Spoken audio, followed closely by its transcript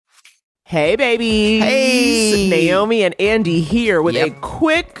Hey, babies. Hey. Naomi and Andy here with a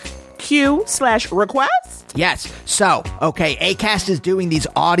quick Q/request. Yes. So, okay, Acast is doing these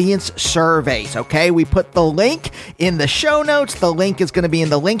audience surveys, okay? We put the link in the show notes. The link is going to be in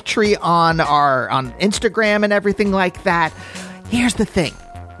the link tree on Instagram and everything like that. Here's the thing,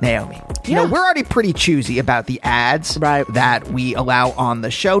 Naomi. You know, we're already pretty choosy about the ads that we allow on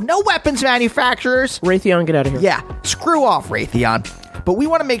the show. No weapons manufacturers. Raytheon, get out of here. Yeah, screw off, Raytheon. But we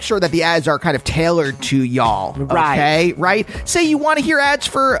want to make sure that the ads are kind of tailored to y'all, okay? Right? Say you want to hear ads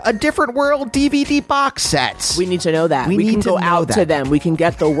for A Different World DVD box sets. We need to know that. We can go out to them. We can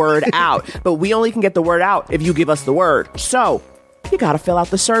get the word out. But we only can get the word out if you give us the word. So, you got to fill out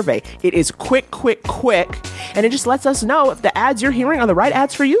the survey. It is quick, and it just lets us know if the ads you're hearing are the right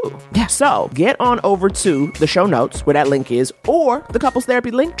ads for you. Yeah. So, get on over to the show notes where that link is, or the Couples Therapy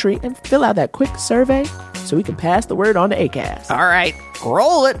link tree, and fill out that quick survey so we can pass the word on to Acast. All right,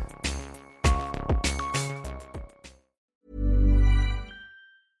 roll it.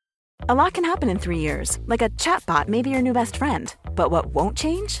 A lot can happen in 3 years, like a chatbot may be your new best friend. But what won't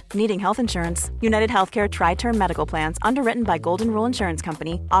change? Needing health insurance. United Healthcare Tri-Term Medical Plans, underwritten by Golden Rule Insurance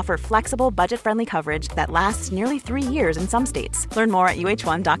Company, offer flexible, budget-friendly coverage that lasts nearly 3 years in some states. Learn more at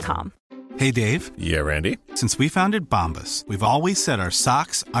uh1.com. Hey, Dave. Yeah, Randy. Since we founded Bombas, we've always said our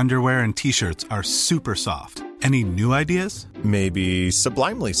socks, underwear, and T-shirts are super soft. Any new ideas? Maybe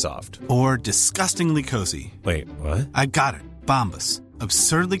sublimely soft. Or disgustingly cozy. Wait, what? I got it. Bombas.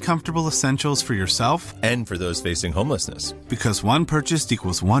 Absurdly comfortable essentials for yourself and for those facing homelessness. Because one purchased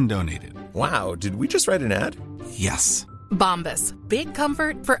equals one donated. Wow, did we just write an ad? Yes. Bombas. Big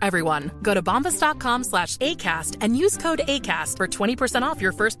comfort for everyone. Go to bombas.com/ACAST and use code ACAST for 20% off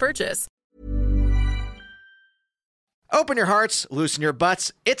your first purchase. Open your hearts, loosen your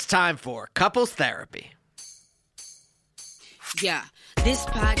butts. It's time for Couples Therapy. Yeah, this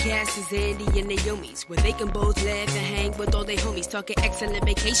podcast is Andy and Naomi's, where they can both laugh and hang with all their homies, talking excellent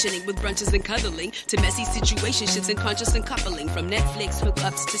vacationing with brunches and cuddling, to messy situationships and conscious and coupling, from Netflix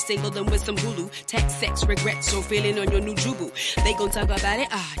hookups to singledom with some Hulu, text, sex, regrets, or feeling on your new jubu. They gon' talk about it,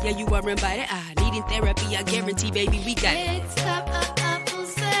 yeah, you are invited, needing therapy, I guarantee, baby, we got it. It's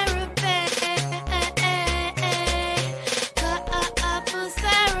couples therapy.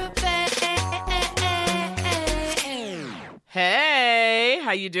 Hey,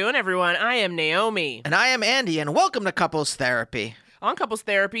 how you doing, everyone? I am Naomi. And I am Andy, and welcome to Couples Therapy. On Couples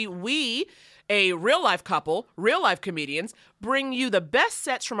Therapy, we, a real-life couple, real-life comedians, bring you the best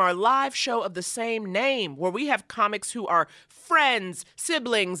sets from our live show of the same name, where we have comics who are friends,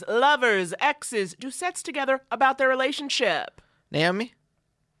 siblings, lovers, exes, do sets together about their relationship. Naomi,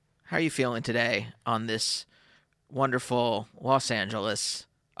 how are you feeling today on this wonderful Los Angeles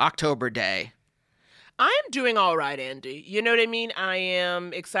October day? I am doing all right, Andy. You know what I mean? I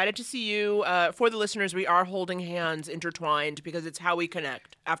am excited to see you. For the listeners, we are holding hands intertwined because it's how we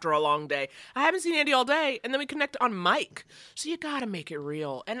connect after a long day. I haven't seen Andy all day, and then we connect on mic. So you got to make it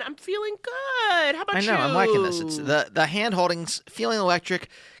real. And I'm feeling good. How about you? I know. I'm liking this. It's the hand holding's feeling electric.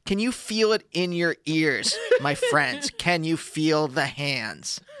 Can you feel it in your ears, my friends? Can you feel the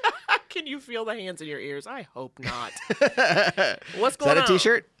hands? Can you feel the hands in your ears? I hope not. What's going on? Is that a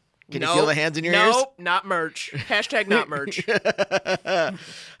T-shirt? Can you feel the hands in your ears? Nope, not merch. Hashtag not merch.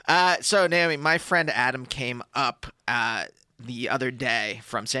 So, Naomi, my friend Adam came up the other day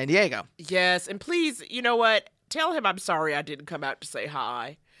from San Diego. Yes, and please, you know what? Tell him I'm sorry I didn't come out to say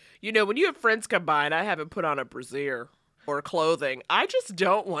hi. You know, when you have friends come by and I haven't put on a brassiere or clothing, I just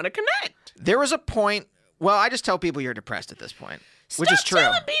don't want to connect. There was a point, well, I just tell people you're depressed at this point. Stop which is true.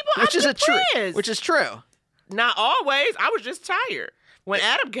 Telling people which I'm is depressed. Which is true. Not always. I was just tired. When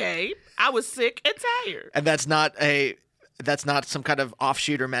Adam came, I was sick and tired. And that's not some kind of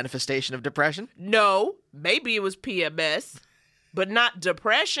offshoot or manifestation of depression? No, maybe it was PMS, but not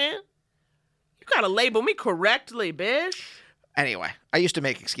depression. You gotta label me correctly, bitch. Anyway, I used to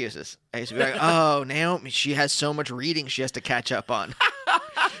make excuses. I used to be like, oh, Naomi, she has so much reading she has to catch up on.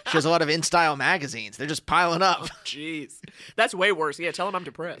 She has a lot of InStyle magazines. They're just piling up. Jeez. That's way worse. Yeah, tell him I'm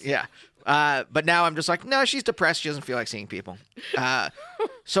depressed. Yeah. But now I'm just like, no, she's depressed. She doesn't feel like seeing people.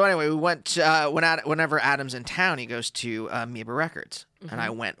 So anyway, we went, whenever Adam's in town, he goes to Amoeba Records. Mm-hmm. And I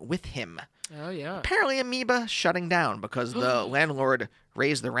went with him. Oh, yeah. Apparently Amoeba shutting down because the landlord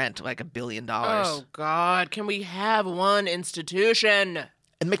raised the rent like $1 billion. Oh, God. Can we have one institution?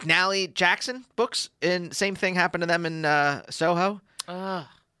 And McNally Jackson books, and same thing happened to them in Soho.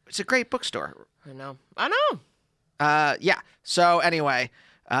 It's a great bookstore. I know. Yeah. So anyway,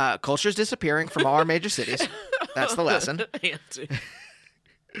 culture's disappearing from all our major cities. That's the lesson.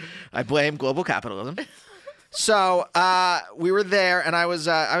 I blame global capitalism. So we were there, and I was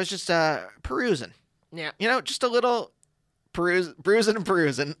just perusing. Yeah. You know, just a little bruising and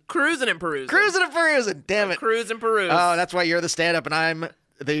perusing. Cruising and perusing. Cruising and perusing. Damn it. Cruise and peruse. Oh, that's why you're the stand-up and I'm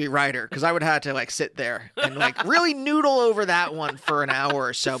the writer, because I would have to like sit there and like really noodle over that one for an hour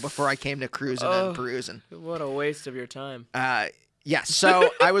or so before I came to cruising and perusing. What a waste of your time. Yes.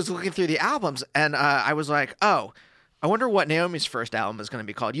 So I was looking through the albums and I was like, oh, I wonder what Naomi's first album is going to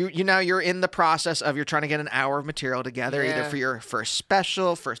be called. You know, you're in the process of you're trying to get an hour of material together, either for your first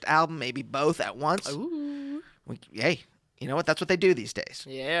special, first album, maybe both at once. Ooh. Hey, you know what? That's what they do these days.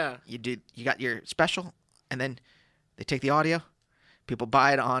 Yeah. You got your special, and then they take the audio. People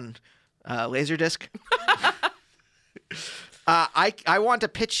buy it on Laserdisc. I want to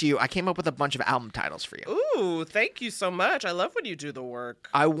pitch you. I came up with a bunch of album titles for you. Ooh, thank you so much. I love when you do the work.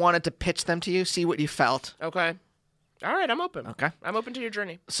 I wanted to pitch them to you, see what you felt. Okay. All right, I'm open. Okay. I'm open to your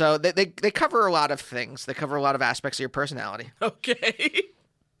journey. So they cover a lot of things. They cover a lot of aspects of your personality. Okay.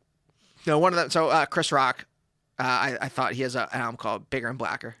 No, one of them. So Chris Rock, I thought he has an album called Bigger and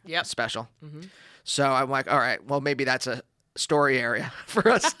Blacker. Yep. Special. Mm-hmm. So I'm like, all right, well, maybe that's a story area for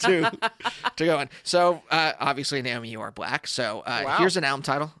us to go in. So obviously, Naomi, you are black. So here's an album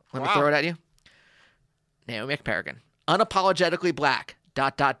title. Let me throw it at you. Naomi McParagon. Unapologetically black. ...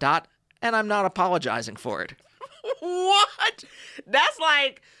 And I'm not apologizing for it. What? That's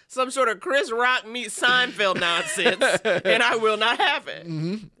like some sort of Chris Rock meets Seinfeld nonsense, and I will not have it.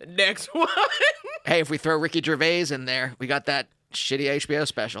 Mm-hmm. Next one. Hey, if we throw Ricky Gervais in there, we got that shitty HBO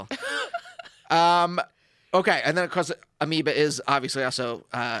special. Okay, and then of course Amoeba is obviously also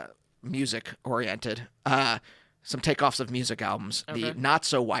music oriented. Some takeoffs of music albums. Okay. The Not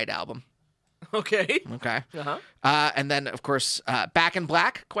So White album. Okay. Okay. Uh-huh. And then of course Back in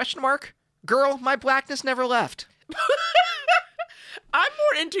Black ? Girl, my blackness never left. I'm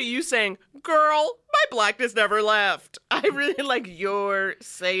more into you saying, girl, my blackness never left. I really like your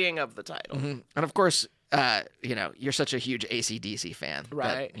saying of the title. Mm-hmm. And of course, you know, you're such a huge AC/DC fan.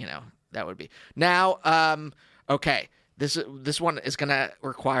 Right. That, you know, that would be. Now, okay, this one is going to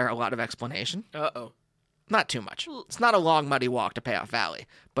require a lot of explanation. Uh-oh. Not too much. It's not a long, muddy walk to Payoff Valley,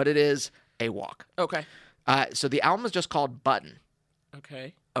 but it is a walk. Okay. So the album is just called Button.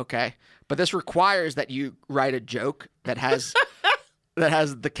 Okay. Okay. But this requires that you write a joke that has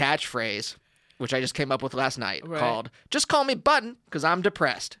the catchphrase, which I just came up with last night, called "Just call me Button because I'm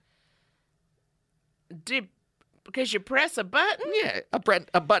depressed." Because you press a button? Yeah,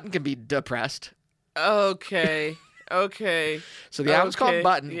 a button can be depressed. Okay. Okay. So the album's called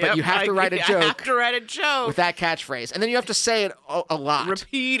Button, but you have to write a joke. I have to write a joke with that catchphrase, and then you have to say it a lot,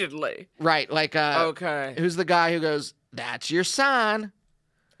 repeatedly. Right? Like, okay. Who's the guy who goes, "That's your sign"?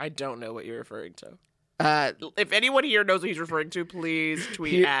 I don't know what you're referring to. If anyone here knows what he's referring to, please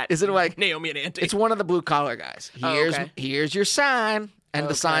tweet at is it like Naomi and Andy. It's one of the blue collar guys. Here's your sign. And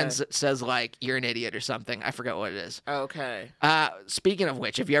the sign says, like, you're an idiot or something. I forget what it is. Okay. Speaking of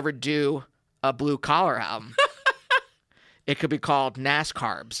which, if you ever do a blue collar album, it could be called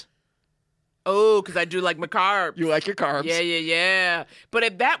NASCARBs. Oh, because I do like my carbs. You like your carbs. Yeah.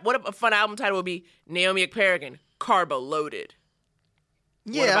 But what a fun album title would be Naomi McParagon, Carbo Loaded.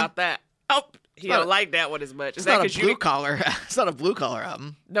 Yeah. What about that? Oh, he don't like that one as much. It's not a blue collar. It's not a blue collar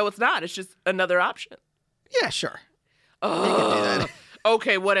album. No, it's not. It's just another option. Yeah, sure. Oh. You can do that.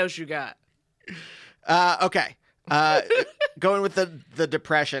 Okay, what else you got? Okay. Going with the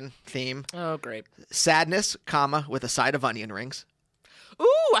depression theme. Oh, great. Sadness, with a side of onion rings.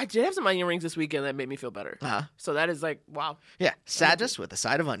 Ooh, I did have some onion rings this weekend that made me feel better. Uh-huh. So that is like, wow. Yeah, sadness with a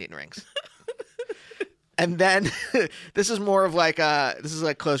side of onion rings. And then this is more of like this is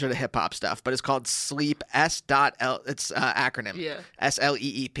like closer to hip hop stuff, but it's called Sleep S.L. It's acronym. Yeah.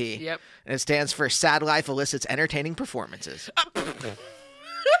 SLEEP. Yep. And it stands for Sad Life Elicits Entertaining Performances. You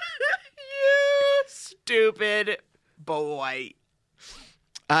stupid boy.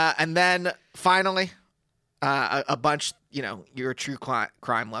 And then finally, a bunch. You know, you're a true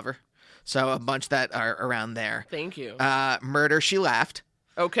crime lover, so a bunch that are around there. Thank you. Murder, She Laughed.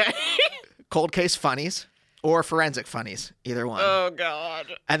 Okay. Cold Case Funnies or Forensic Funnies, either one. Oh, God.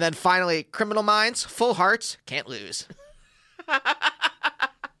 And then finally, Criminal Minds, Full Hearts, Can't Lose.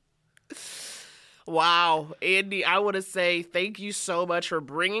 Wow. Andy, I want to say thank you so much for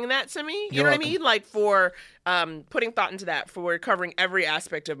bringing that to me. You know what I mean? Like for putting thought into that, for covering every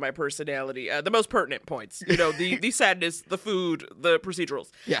aspect of my personality, the most pertinent points. You know, the sadness, the food, the procedurals.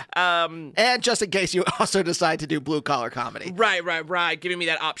 Yeah. And just in case you also decide to do blue collar comedy. Right. Giving me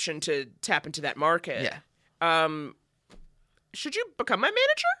that option to tap into that market. Yeah. Should you become my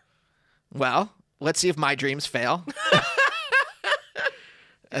manager? Well, let's see if my dreams fail.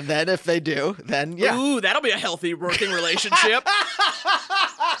 And then if they do, then yeah. Ooh, that'll be a healthy working relationship.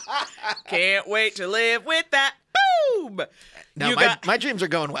 Can't wait to live with that. Boom. No, my dreams are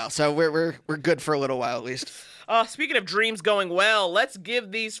going well, so we're good for a little while at least. Speaking of dreams going well, let's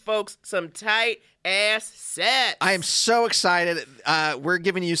give these folks some tight ass sets. I am so excited. We're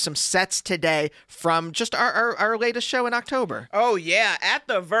giving you some sets today from just our latest show in October. Oh, yeah, at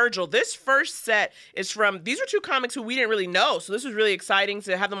the Virgil. This first set is from, these are two comics who we didn't really know, so this was really exciting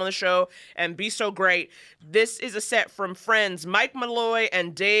to have them on the show and be so great. This is a set from friends Mike Malloy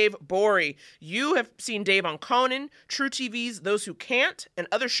and Dave Borey. You have seen Dave on Conan, True TV's Those Who Can't, and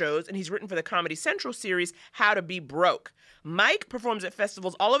other shows, and he's written for the Comedy Central series How to Be Broke. Mike performs at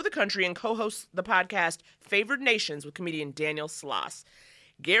festivals all over the country and co-hosts the podcast Favored Nations with comedian Daniel Sloss.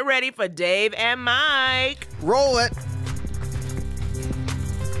 Get ready for Dave and Mike. Roll it.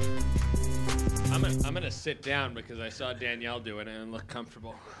 I'm gonna sit down because I saw Danielle doing it and look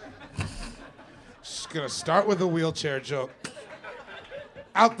comfortable. Just gonna start with a wheelchair joke.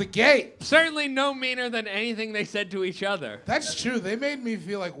 Out the gate. Certainly no meaner than anything they said to each other. That's true. They made me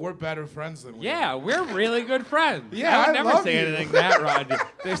feel like we're better friends than we Yeah, we're really good friends. Yeah, I would I never love say you. anything that, Roger.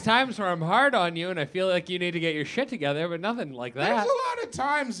 There's times where I'm hard on you and I feel like you need to get your shit together, but nothing like There's that. a lot of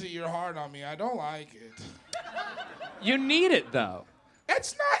times that you're hard on me. I don't like it. You need it, though.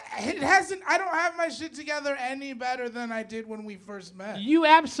 It's not, it hasn't, I don't have my shit together any better than I did when we first met. You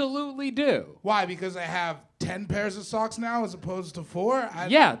absolutely do. Why? Because I have 10 pairs of socks now as opposed to 4?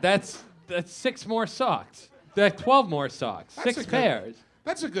 Yeah, that's 6 more socks. That's 12 more socks. That's 6 a good- pairs.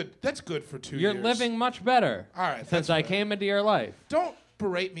 That's good for 2 You're years. living much better. All right, Since that's I fair. came into your life. Don't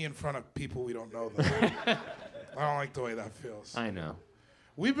berate me in front of people we don't know, though. I don't like the way that feels. I know.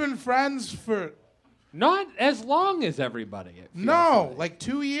 We've been friends for, Not as long as everybody. It feels no, like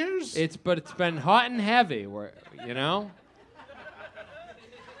 2 years? But it's been hot and heavy, you know?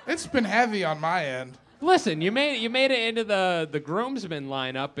 It's been heavy on my end. Listen, you made it into the groomsmen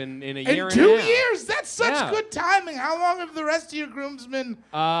lineup in a year In and 2 a half. years? That's such Yeah. good timing. How long have the rest of your groomsmen been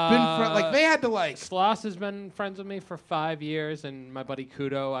friends? Like, they had to, like... Sloss has been friends with me for 5 years, and my buddy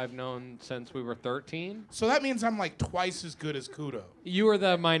Kudo I've known since we were 13. So that means I'm, like, twice as good as Kudo. You were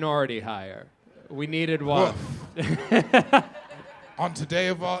the minority hire. We needed one. On today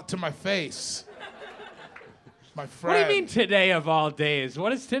of all... To my face. My What friend. do you mean today of all days?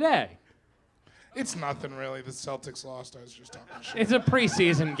 What is today? It's nothing, really. The Celtics lost. I was just talking shit. It's a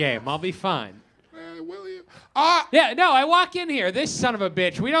preseason game. I'll be fine. Will you? Yeah, no, I walk in here. This son of a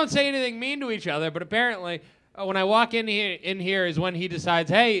bitch. We don't say anything mean to each other, but apparently, when I walk in here is when he decides,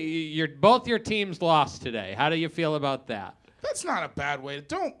 hey, both your teams lost today. How do you feel about that? That's not a bad way.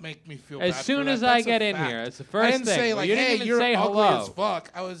 Don't make me feel As bad soon for that. as I That's a get in fact. here, it's the I first didn't thing. say, Well, like, you didn't hey, even you're say ugly hello. as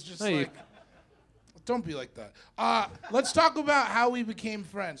fuck. I was just No, you- like... Don't be like that. Let's talk about how we became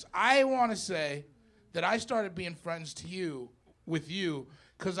friends. I want to say that I started being friends with you,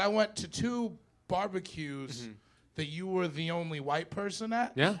 because I went to 2 barbecues that you were the only white person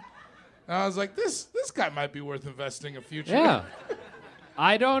at. Yeah. And I was like, this guy might be worth investing a future. Yeah.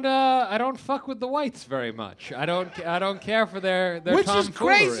 I don't fuck with the whites very much. I don't care for their Which is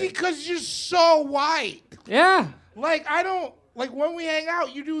tomfoolery. crazy because you're so white. Yeah. Like, I don't, like, when we hang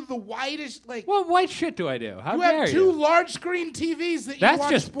out, you do the whitest, like, What white shit do I do? How you dare have 2 large screen TVs that you That's watch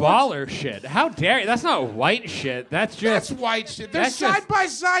just sports. baller shit. How dare you? That's not white shit. That's just That's white shit. They're That's just- side by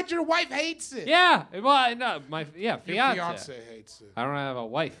side. Your wife hates it. Yeah. Well, no, Your fiance. fiance hates it. I don't have a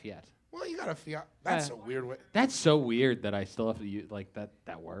wife yet. Well, you got a fiance. That's a weird way. That's so weird that I still have to use like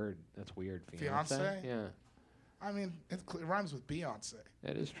that word. That's weird. Fiance? Yeah. I mean, it rhymes with Beyonce.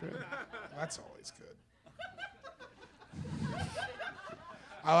 That is true. That's always good.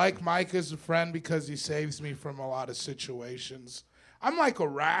 I like Mike as a friend because he saves me from a lot of situations. I'm like a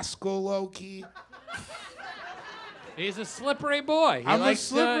rascal, low-key. He's a slippery boy. He I'm a likes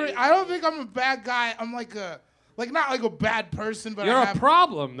slippery. I don't think I'm a bad guy. I'm like not like a bad person, but You're I a have,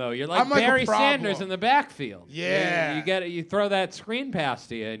 problem though. You're like I'm like a Barry problem. Sanders in the backfield. Yeah. You get it. You throw that screen pass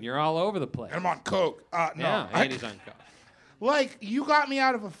to you, and you're all over the place. I'm on coke. No, Yeah, and he's on coke. Like, you got me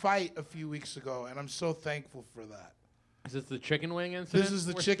out of a fight a few weeks ago, and I'm so thankful for that. Is this the chicken wing incident? This is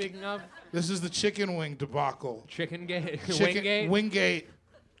the we're chicken. speaking of? This is the chicken wing debacle. Chicken gate. Chicken, Wingate. Wingate.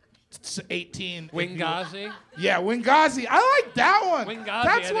 It's 18. if you- Wingazi. Yeah, Wingazi. I like that one. Wingazi, I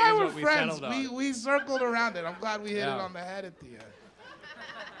That's think, why is we're what we friends. settled on. We circled around it. I'm glad we hit Yeah. it on the head at the end.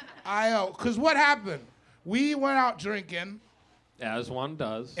 Because what happened? We went out drinking, As one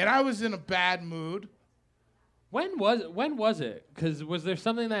does. and I was in a bad mood. When was it? Because was there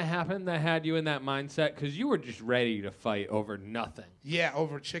something that happened that had you in that mindset? Because you were just ready to fight over nothing. Yeah,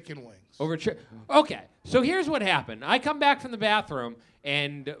 over chicken wings. Okay, so here's what happened. I come back from the bathroom,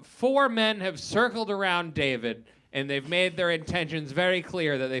 and 4 men have circled around David, and they've made their intentions very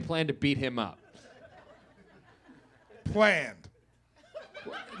clear that they plan to beat him up. Planned.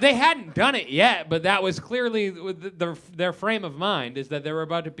 They hadn't done it yet, but that was clearly their frame of mind, is that they were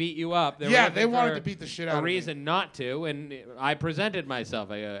about to beat you up. They wanted to beat the shit out of me. A reason not to, and I presented myself.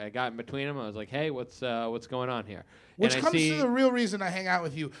 I got in between them. I was like, hey, what's going on here? Which comes to the real reason I hang out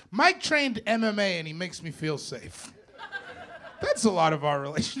with you. Mike trained MMA, and he makes me feel safe. That's a lot of our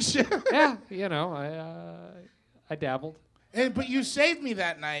relationship. Yeah, I dabbled. But you saved me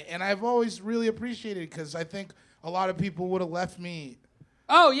that night, and I've always really appreciated it because I think a lot of people would have left me.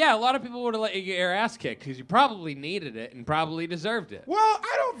 Oh, yeah, a lot of people would have let you get your ass kicked because you probably needed it and probably deserved it. Well,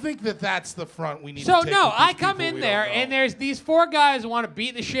 I don't think that's the front we need to take. So, no, I come in there, and there's these 4 guys who want to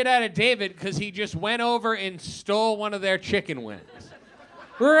beat the shit out of David because he just went over and stole one of their chicken wings.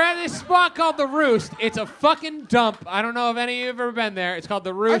 We're at this spot called The Roost. It's a fucking dump. I don't know if any of you have ever been there. It's called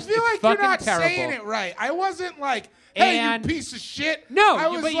The Roost. I feel it's like you're not terrible. saying it right. I wasn't like, hey, you piece of shit. No, I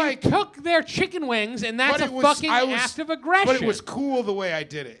was but like, you took their chicken wings, and that's a fucking act of aggression. But it was cool the way I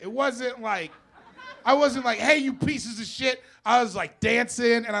did it. It wasn't like, I wasn't like, hey, you pieces of shit. I was like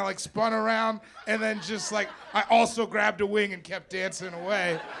dancing, and I like spun around, and then just like, I also grabbed a wing and kept dancing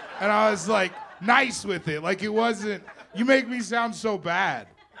away. And I was like, nice with it. Like it wasn't, you make me sound so bad.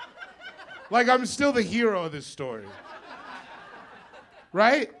 Like I'm still the hero of this story.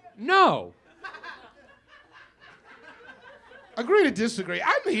 Right? No. Agree to disagree.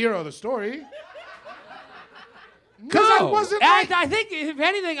 I'm the hero of the story. Because I wasn't like... I think, if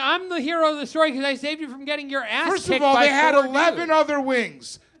anything, I'm the hero of the story because I saved you from getting your ass First kicked of all, by they had 4 11 dudes. other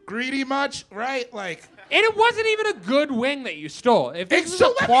wings. Greedy much, right? Like... And it wasn't even a good wing that you stole. If this was so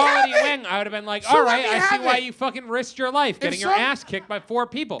a let me quality have it. wing, I would have been like, So all let right, me I see have why it. you fucking risked your life getting your ass kicked by 4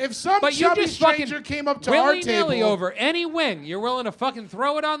 people. If some but you chubby just fucking stranger came up to our willy-nilly table... over any wing, you're willing to fucking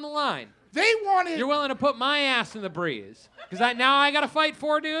throw it on the line. They wanted... You're willing to put my ass in the breeze. Because now I got to fight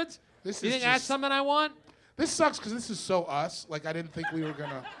 4 dudes? You think that's something I want? This sucks because this is so us. Like, I didn't think we were going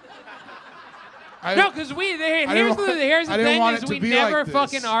to... No, because here's the thing is we never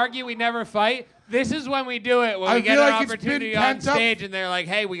fucking argue, we never fight. This is when we do it, when we get an opportunity on stage and they're like,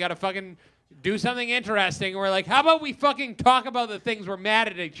 hey, we got to fucking do something interesting. And we're like, how about we fucking talk about the things we're mad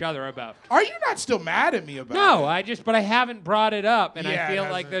at each other about? Are you not still mad at me about it? No, but I haven't brought it up, and Yeah, I feel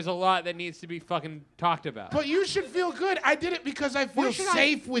it like hasn't. there's a lot that needs to be fucking talked about. But you should feel good. I did it because I feel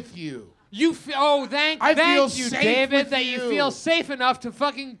safe with you. You thank feel you, safe David, with that you feel safe enough to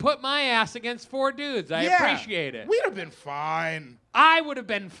fucking put my ass against 4 dudes. I appreciate it. We'd have been fine. I would have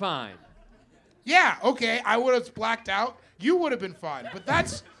been fine. Yeah, okay, I would have blacked out. You would have been fine. But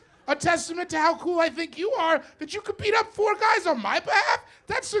that's a testament to how cool I think you are that you could beat up 4 guys on my behalf.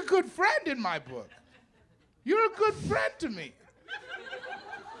 That's a good friend in my book. You're a good friend to me.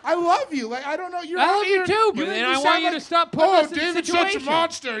 I love you. Like, I don't know. I love you too, but then I want you to stop putting us in a David's situation. such a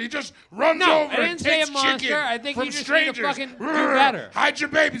monster. He just runs No, over I didn't and say takes a monster. chicken I think from you just strangers. need to fucking do better. Hide your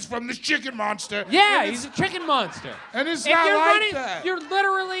babies from this chicken monster. Yeah, And he's a chicken monster. And it's If not you're like that. You're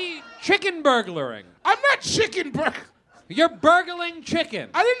literally chicken burglaring. I'm not chicken burglar. You're burgling chicken.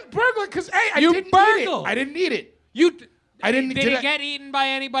 I didn't burgle it because, hey, I You didn't burgled. eat it. I didn't eat it. I didn't- Did did it I- get eaten by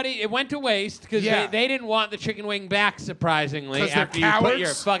anybody? It went to waste because Yeah. they didn't want the chicken wing back, surprisingly, 'Cause they're after you put cowards?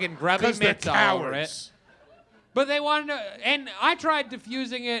 your fucking grubby 'Cause they're mitts all over it. cowards. But they wanted to, and I tried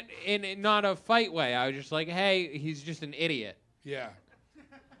diffusing it in not a fight way. I was just like, hey, he's just an idiot. Yeah.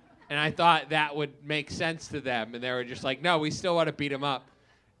 And I thought that would make sense to them. And they were just like, no, we still want to beat him up.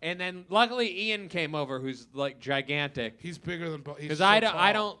 And then luckily Ian came over, who's like gigantic. He's bigger than both. Because I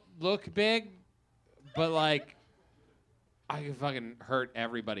don't look big, but like, I can fucking hurt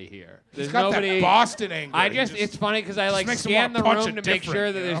everybody here. There's He's got nobody. that Boston anger. It's funny because I like makes him scan wanna the punch room it to make sure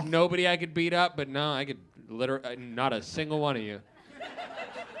different, that you there's know? nobody I could beat up, but no, I could literally, not a single one of you.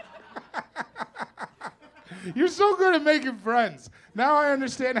 You're so good at making friends. Now I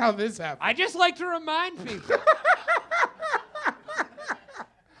understand how this happened. I just like to remind people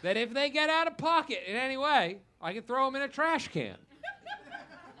that if they get out of pocket in any way, I can throw them in a trash can.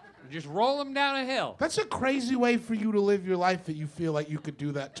 Just roll them down a hill. That's a crazy way for you to live your life that you feel like you could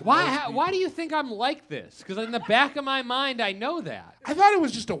do that to most Why people. do you think I'm like this? Because in the back of my mind, I know that. I thought it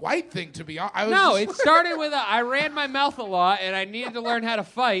was just a white thing, to be honest. No, it started with I ran my mouth a lot, and I needed to learn how to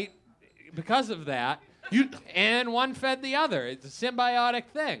fight because of that. and one fed the other. It's a symbiotic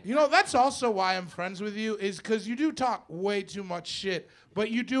thing. You know, that's also why I'm friends with you, is because you do talk way too much shit,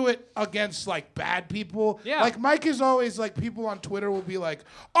 but you do it against, like, bad people. Yeah. Like, Mike is always, like, people on Twitter will be like,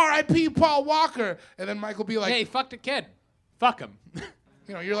 R.I.P. Paul Walker, and then Mike will be like, Hey, fucked a kid. Fuck him.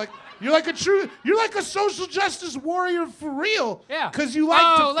 you know, you're like a social justice warrior for real. Yeah. Because you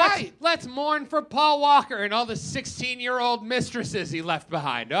like to fight. Let's mourn for Paul Walker and all the 16-year-old mistresses he left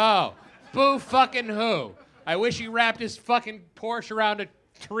behind. Oh, boo fucking who. I wish he wrapped his fucking Porsche around a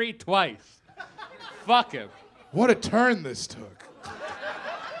tree twice. Fuck him. What a turn this took.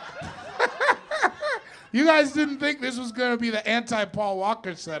 You guys didn't think this was going to be the anti-Paul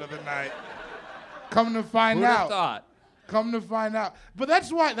Walker set of the night. Come to find Who'd have out. thought? Come to find out. But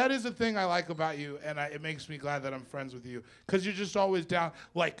that's why, that is the thing I like about you, and it makes me glad that I'm friends with you, because you're just always down,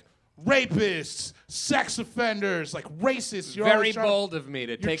 like, rapists, sex offenders, like, racists. You're Very always bold of me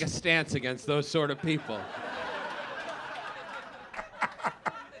to take a stance against those sort of people.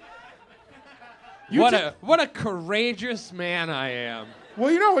 What a courageous man I am.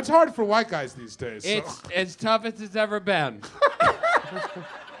 Well, you know, it's hard for white guys these days. It's So. as tough as it's ever been.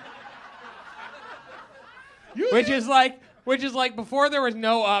 Which is like before there was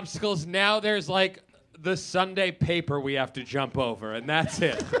no obstacles, now there's like the Sunday paper we have to jump over, and that's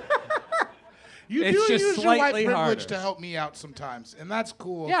it. You It's do just use your white slightly privilege harder. to help me out sometimes, and that's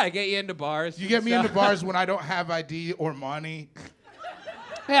cool. Yeah, I get you into bars. You and get me stuff. into bars when I don't have ID or money.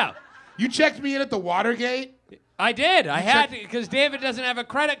 Yeah. You checked me in at the Watergate? I did. I had to, because David doesn't have a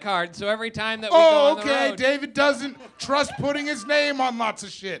credit card, so every time that we go on the road... David doesn't trust putting his name on lots of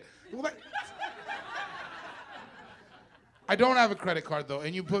shit. I don't have a credit card, though,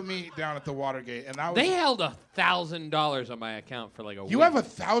 and you put me down at the Watergate, and that was... They held $1,000 on my account for like a week. You have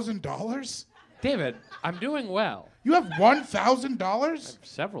 $1,000? David, I'm doing well. You have $1,000?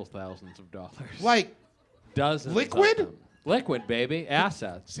 Several thousands of dollars. Like, dozens. liquid? Of them. Liquid, baby.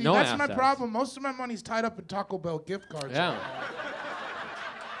 Assets. See, no that's assets. my problem. Most of my money's tied up in Taco Bell gift cards. Yeah.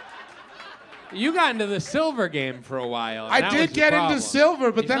 You got into the silver game for a while. and I that did was the get into problem.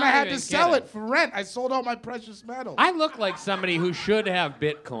 silver, but He's then not I had even to sell kidding. it for rent. I sold all my precious metals. I look like somebody who should have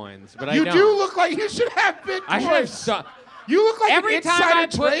bitcoins, but I You don't. do look like you should have Bitcoin. I should have some. You look like Every an time I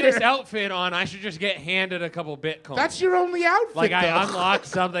insider put trader. this outfit on, I should just get handed a couple bitcoins. That's your only outfit. Like I though. unlock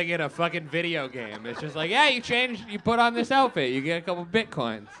something in a fucking video game. It's just like, yeah, you put on this outfit, you get a couple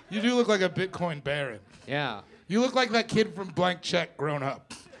bitcoins. You do look like a Bitcoin baron. Yeah. You look like that kid from Blank Check grown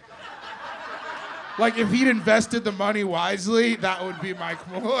up. Like if he'd invested the money wisely, that would be Mike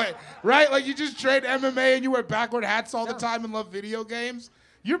Malloy, right? Like you just trade MMA and you wear backward hats all the time and love video games.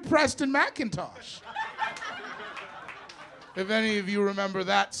 You're Preston McIntosh. If any of you remember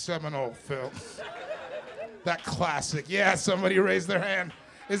that seminal film, that classic. Yeah, somebody raised their hand.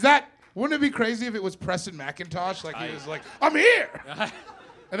 Wouldn't it be crazy if it was Preston McIntosh? Like he was like, I'm here!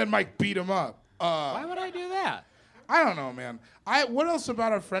 And then Mike beat him up. Why would I do that? I don't know, man. What else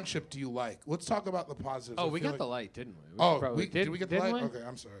about our friendship do you like? Let's talk about the positives. Oh, I we feel got like- the light, didn't we? Did we get the didn't light? we? Okay,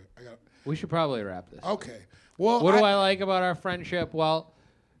 I'm sorry. We should probably wrap this. Okay. Well, What do I like about our friendship? Well,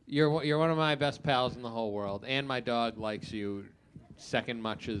 you're one of my best pals in the whole world, and my dog likes you second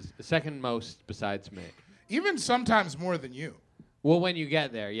most besides me. even sometimes more than you. Well, when you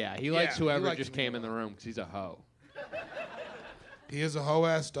get there, yeah. He likes he whoever likes just me came a in the room because he's a hoe. He is a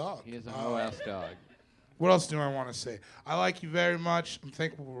hoe-ass dog. He is a hoe-ass dog. What else do I want to say? I like you very much. I'm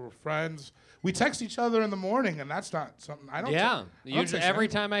thankful we're friends. We text each other in the morning, and that's not something I don't. Yeah. I don't Usually, text every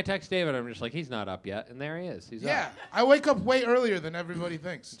anyone. time I text David, I'm just like, he's not up yet, and there he is. He's Yeah, up. I wake up way earlier than everybody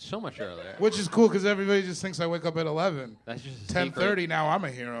thinks. So much earlier. Which is cool because everybody just thinks I wake up at 11. That's just a 10:30 now. I'm a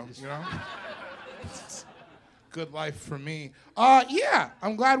hero. You know. Good life for me. Yeah,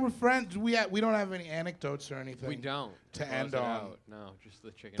 I'm glad we're friends. We don't have any anecdotes or anything. We don't. To Close end it on. out. No, just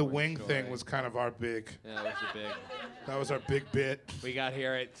the chicken. The wing wing story. thing was kind of our big. Yeah, that was a big. That was our big bit. We got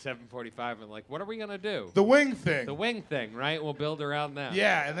here at 7:45 and like, what are we gonna do? The wing thing. The wing thing, right? We'll build around that.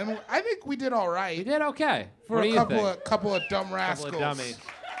 Yeah, and then I think we did all right. We did okay. For what do a you couple think? of couple of dumb rascals. Couple of dummies.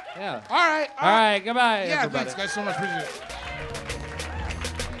 Yeah. All right. All right. Goodbye. Yeah, everybody. thanks guys so much. Appreciate it.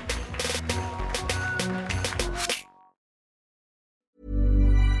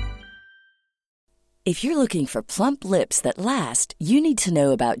 If you're looking for plump lips that last, you need to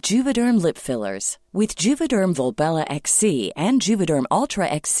know about Juvederm lip fillers. With Juvederm Volbella XC and Juvederm Ultra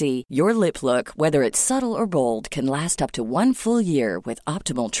XC, your lip look, whether it's subtle or bold, can last up to 1 full year with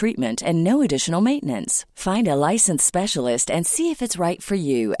optimal treatment and no additional maintenance. Find a licensed specialist and see if it's right for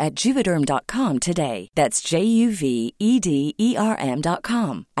you at Juvederm.com today. That's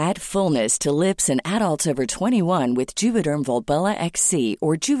JUVEDERM.com. Add fullness to lips in adults over 21 with Juvederm Volbella XC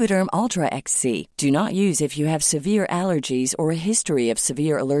or Juvederm Ultra XC. Do Do not use if you have severe allergies or a history of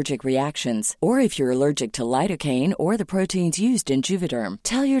severe allergic reactions, or if you're allergic to lidocaine or the proteins used in Juvederm.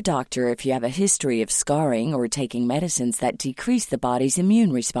 Tell your doctor if you have a history of scarring or taking medicines that decrease the body's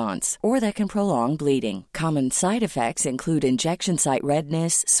immune response or that can prolong bleeding. Common side effects include injection site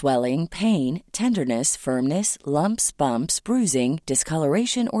redness, swelling, pain, tenderness, firmness, lumps, bumps, bruising,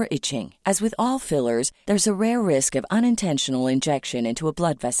 discoloration, or itching. As with all fillers, there's a rare risk of unintentional injection into a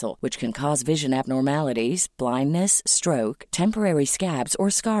blood vessel, which can cause vision abnormalities, blindness, stroke, temporary scabs, or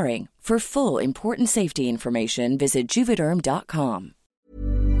scarring. For full, important safety information, visit Juvederm.com.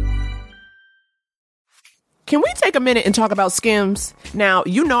 Can we take a minute and talk about Skims? Now,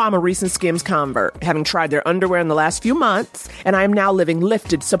 you know I'm a recent Skims convert, having tried their underwear in the last few months, and I am now living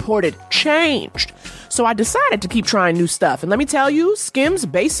lifted, supported, changed. So I decided to keep trying new stuff. And let me tell you, Skims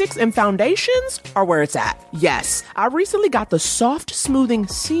basics and foundations are where it's at. Yes, I recently got the Soft Smoothing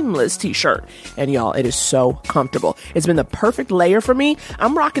Seamless t-shirt. And y'all, it is so comfortable. It's been the perfect layer for me.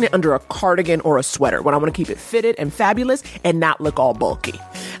 I'm rocking it under a cardigan or a sweater when I want to keep it fitted and fabulous and not look all bulky.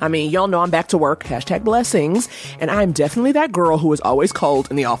 I mean, y'all know I'm back to work, #blessings, and I'm definitely that girl who is always cold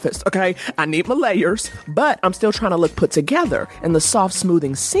in the office, okay? I need my layers, but I'm still trying to look put together, and the Soft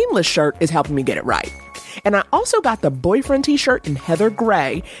Smoothing Seamless shirt is helping me get it right. And I also got the boyfriend t-shirt in Heather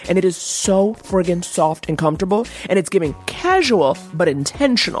Gray, and it is so friggin' soft and comfortable, and it's giving casual but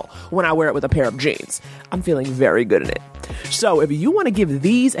intentional when I wear it with a pair of jeans. I'm feeling very good in it. So if you want to give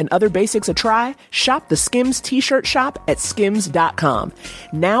these and other basics a try, shop the Skims t-shirt shop at skims.com.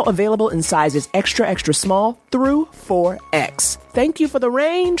 Now available in sizes extra, extra small through 4X. Thank you for the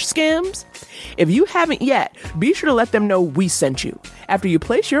range, Skims. If you haven't yet, be sure to let them know we sent you. After you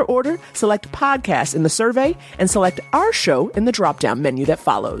place your order, select podcast in the survey and select our show in the drop-down menu that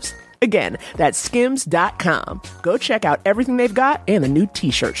follows. Again, that's skims.com. Go check out everything they've got and the new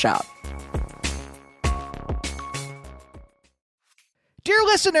t-shirt shop. Dear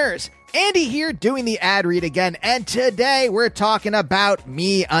listeners, Andy here doing the ad read again, and today we're talking about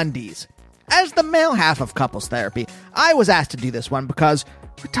MeUndies. As the male half of Couples Therapy, I was asked to do this one because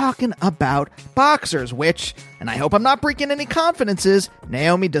we're talking about boxers, which, and I hope I'm not breaking any confidences,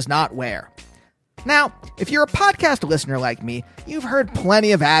 Naomi does not wear. Now, if you're a podcast listener like me, you've heard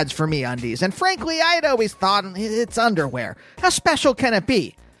plenty of ads for MeUndies, and frankly, I'd always thought it's underwear. How special can it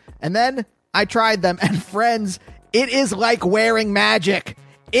be? And then I tried them, and friends, it is like wearing magic.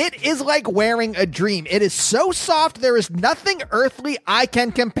 It is like wearing a dream. It is so soft, there is nothing earthly I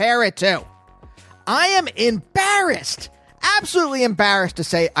can compare it to. I am embarrassed, absolutely embarrassed to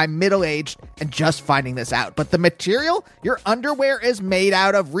say I'm middle-aged and just finding this out. But the material your underwear is made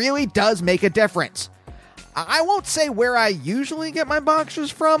out of really does make a difference. I won't say where I usually get my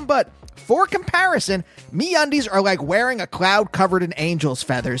boxers from, but for comparison, MeUndies are like wearing a cloud covered in angel's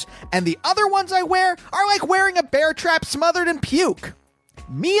feathers, and the other ones I wear are like wearing a bear trap smothered in puke.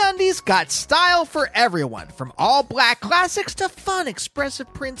 MeUndies got style for everyone, from all black classics to fun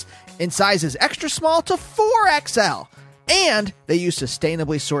expressive prints in sizes extra small to 4XL. And they use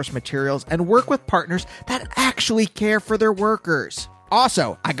sustainably sourced materials and work with partners that actually care for their workers.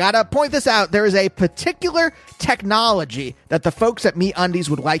 Also, I gotta point this out, there is a particular technology that the folks at MeUndies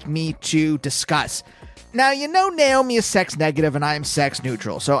would like me to discuss. Now, you know Naomi is sex negative and I am sex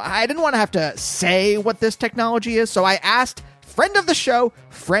neutral, so I didn't want to have to say what this technology is, so I asked friend of the show,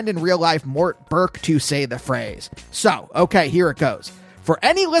 friend in real life, Mort Burke, to say the phrase. So, okay, here it goes. For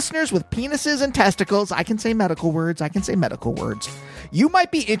any listeners with penises and testicles, I can say medical words, you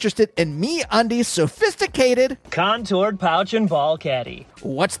might be interested in MeUndies' sophisticated contoured pouch and ball caddy.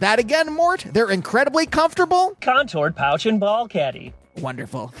 What's that again, Mort? They're incredibly comfortable? Contoured pouch and ball caddy.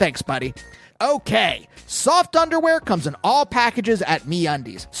 Wonderful. Thanks, buddy. Okay, soft underwear comes in all packages at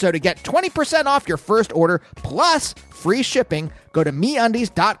MeUndies. So to get 20% off your first order plus free shipping, go to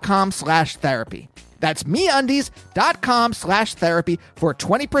MeUndies.com/therapy. That's MeUndies.com/therapy for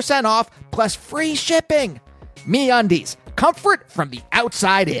 20% off plus free shipping. MeUndies, comfort from the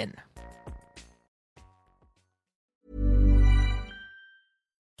outside in.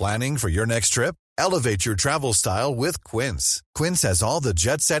 Planning for your next trip? Elevate your travel style with Quince. Quince has all the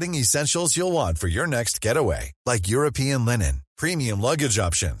jet-setting essentials you'll want for your next getaway, like European linen, premium luggage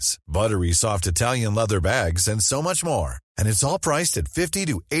options, buttery soft Italian leather bags, and so much more. And it's all priced at 50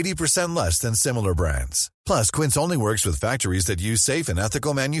 to 80% less than similar brands. Plus, Quince only works with factories that use safe and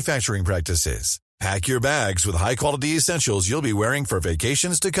ethical manufacturing practices. Pack your bags with high-quality essentials you'll be wearing for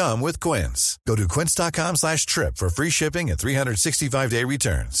vacations to come with Quince. Go to quince.com/trip for free shipping and 365-day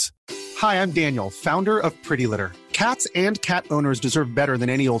returns. Hi, I'm Daniel, founder of Pretty Litter. Cats and cat owners deserve better than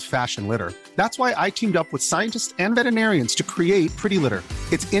any old-fashioned litter. That's why I teamed up with scientists and veterinarians to create Pretty Litter.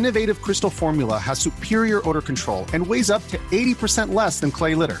 Its innovative crystal formula has superior odor control and weighs up to 80% less than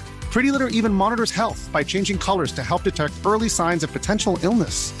clay litter. Pretty Litter even monitors health by changing colors to help detect early signs of potential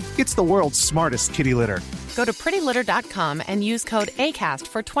illness. It's the world's smartest kitty litter. Go to prettylitter.com and use code ACAST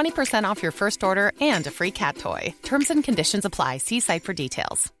for 20% off your first order and a free cat toy. Terms and conditions apply. See site for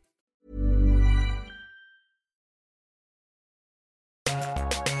details.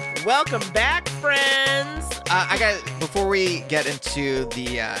 Welcome back, friends. Before we get into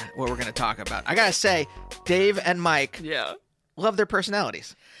the what we're going to talk about, I gotta say, Dave and Mike, love their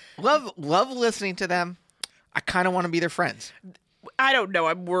personalities. Love listening to them. I kind of want to be their friends. I don't know.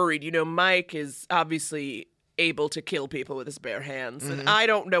 I'm worried. You know, Mike is obviously able to kill people with his bare hands, and I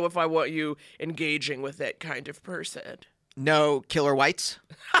don't know if I want you engaging with that kind of person. No killer whites?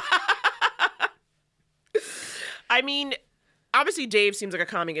 I mean, obviously Dave seems like a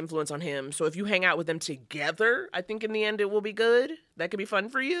calming influence on him, so if you hang out with them together, I think in the end it will be good. That could be fun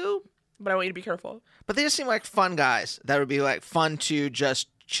for you, but I want you to be careful. But they just seem like fun guys that would be like fun to just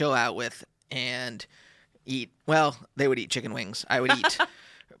chill out with and eat. Well, they would eat chicken wings. I would eat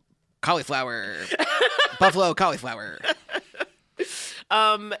cauliflower, buffalo cauliflower.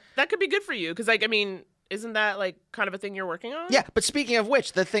 That could be good for you because, like, I mean, isn't that like kind of a thing you're working on? Yeah, but speaking of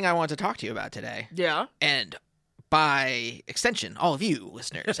which, the thing I wanted to talk to you about today. Yeah. And by extension, all of you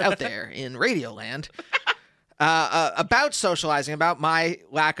listeners out there in Radioland, about socializing, about my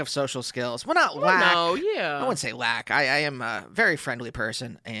lack of social skills. Well, not lack. No, yeah. I wouldn't say lack. I am a very friendly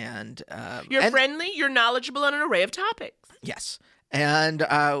person, and you're friendly. You're knowledgeable on an array of topics. Yes, and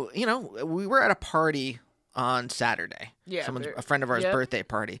you know, we were at a party on Saturday. Yeah, a friend of ours' birthday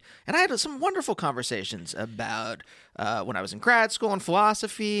party, and I had some wonderful conversations about when I was in grad school and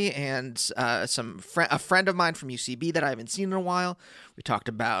philosophy, and a friend of mine from UCB that I haven't seen in a while. We talked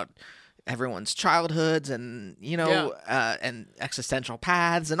about everyone's childhoods and, you know, and existential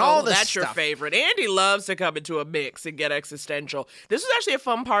paths and all this that's stuff. Your favorite. Andy loves to come into a mix and get existential. This was actually a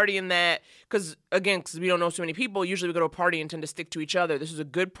fun party in that, because we don't know so many people, usually we go to a party and tend to stick to each other. This was a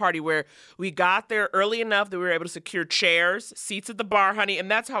good party where we got there early enough that we were able to secure chairs, seats at the bar, honey, and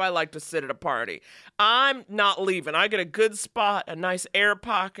that's how I like to sit at a party. I'm not leaving. I get a good spot, a nice air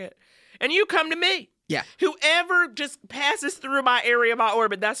pocket, and you come to me. Yeah. Whoever just passes through my area, my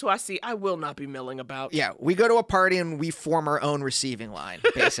orbit, that's who I see. I will not be milling about. Yeah, we go to a party and we form our own receiving line,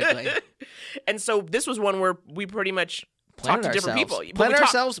 basically. And so this was one where we pretty much talked to different people. Planted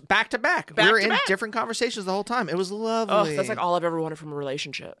ourselves back to back. We were in different conversations the whole time. It was lovely. Oh, that's like all I've ever wanted from a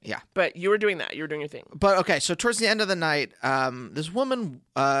relationship. Yeah. But you were doing that. You were doing your thing. But, okay, so towards the end of the night, this woman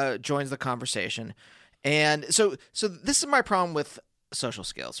joins the conversation. And so this is my problem with social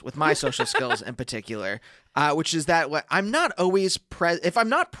skills, with my social skills in particular, which is that I'm not always if I'm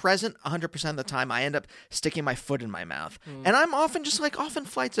not present 100% of the time, I end up sticking my foot in my mouth. And I'm often just like off in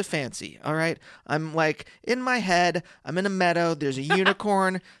flights of fancy, all right? I'm like in my head, I'm in a meadow, there's a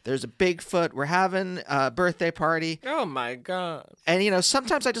unicorn, there's a Bigfoot, we're having a birthday party. Oh my God. And, you know,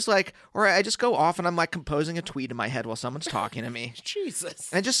 sometimes I just go off and I'm like composing a tweet in my head while someone's talking to me. Jesus.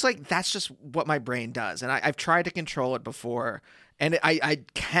 And just like, that's just what my brain does. And I've tried to control it before. And I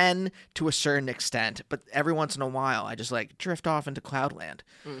can to a certain extent, but every once in a while, I just like drift off into cloudland.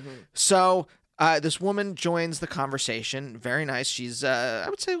 Mm-hmm. So this woman joins the conversation. Very nice. She's, I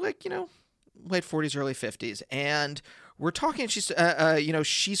would say, like, you know, late 40s, early 50s. And we're talking, she's, you know,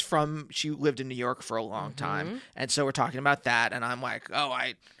 she lived in New York for a long time. And so we're talking about that. And I'm like, oh,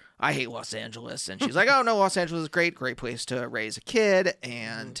 I hate Los Angeles. And she's like, oh, no, Los Angeles is great place to raise a kid.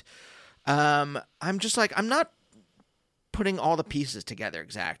 And I'm just like, I'm not putting all the pieces together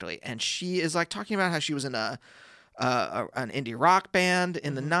exactly. And she is like talking about how she was in an indie rock band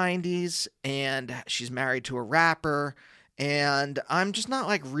in the 90s, and she's married to a rapper. And I'm just not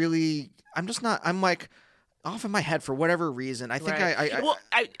like really, I'm like off in my head for whatever reason. I think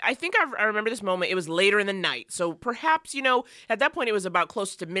I think I remember this moment. It was later in the night. So perhaps, you know, at that point it was about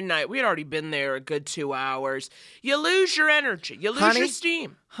close to midnight. We had already been there a good 2 hours. You lose your energy. You lose your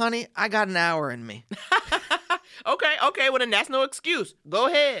steam. Honey, I got an hour in me. Okay, well then that's no excuse. Go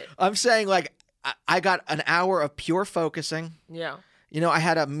ahead. I'm saying, like, I got an hour of pure focusing. Yeah. You know, I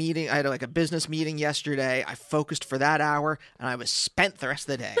had like a business meeting yesterday. I focused for that hour, and I was spent the rest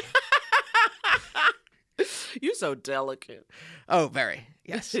of the day. You so delicate. Oh, very.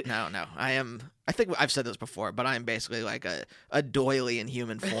 Yes. No. I think I've said this before, but I'm basically like a doily in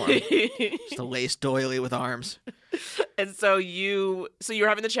human form. Just a lace doily with arms. And so you're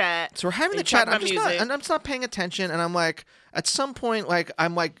having the chat. So we're having the chat. I'm just not paying attention, and I'm like, at some point, like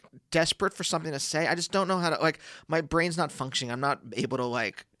I'm like desperate for something to say. I just don't know how to, like, my brain's not functioning. I'm not able to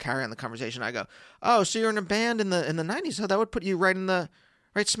like carry on the conversation. I go, oh, so you're in a band in the 90s? So that would put you right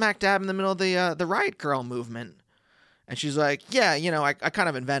smack dab in the middle of the Riot Girl movement. And she's like, yeah, I kind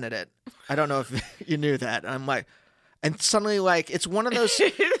of invented it. I don't know if you knew that. And I'm like, and suddenly, like, it's one of those.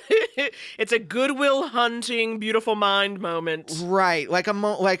 It's a Goodwill Hunting, beautiful mind moment. Right. Like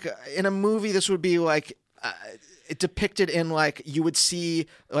like in a movie, this would be like depicted in, like, you would see,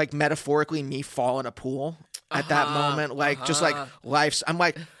 like, metaphorically me fall in a pool at that moment. Like, just like life's. I'm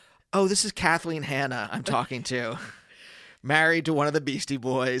like, oh, this is Kathleen Hanna I'm talking to. Married to one of the Beastie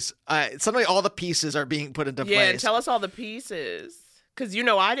Boys. Suddenly all the pieces are being put into place. Yeah, tell us all the pieces. Because,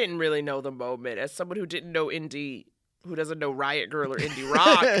 I didn't really know the moment. As someone who didn't know indie, who doesn't know Riot Girl or indie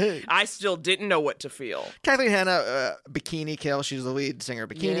rock, I still didn't know what to feel. Kathleen Hanna, Bikini Kill, she's the lead singer of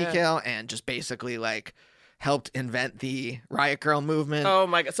Bikini Kill, and just basically, like, helped invent the Riot Girl movement. Oh,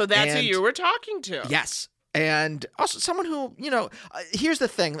 my God. So that's who you were talking to. Yes. And also someone who, here's the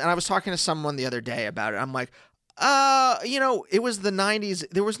thing, and I was talking to someone the other day about it. I'm like, it was the 90s.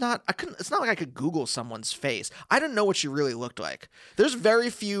 It's not like I could Google someone's face. I didn't know what she really looked like. There's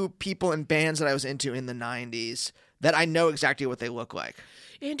very few people in bands that I was into in the 90s that I know exactly what they look like.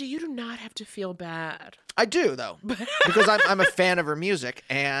 Andy, you do not have to feel bad. I do, though, because I'm a fan of her music,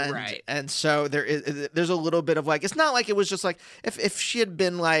 and right. And so there's a little bit of, like, it's not like it was just like if she had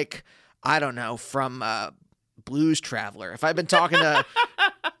been, like, I don't know, from Blues Traveler. If I'd been talking to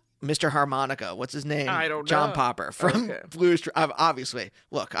Mr. Harmonica, what's his name? I don't know. John Popper from Blues. Obviously,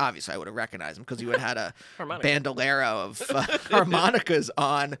 I would have recognized him because he would have had a bandolero of harmonicas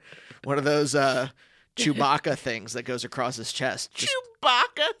on, one of those Chewbacca things that goes across his chest.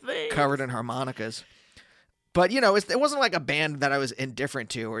 Chewbacca thing. Covered in harmonicas. But, it wasn't like a band that I was indifferent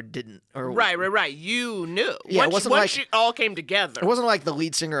to or didn't. Or Right. You knew. Yeah, once it all came together. It wasn't like the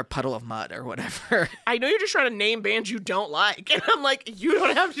lead singer of Puddle of Mud or whatever. I know you're just trying to name bands you don't like. And I'm like, you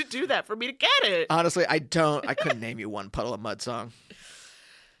don't have to do that for me to get it. Honestly, I couldn't name you one Puddle of Mud song.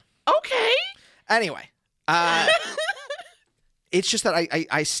 Okay. Anyway. It's just that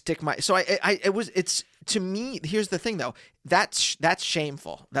I stick my... So it's... To me, here's the thing, though. That's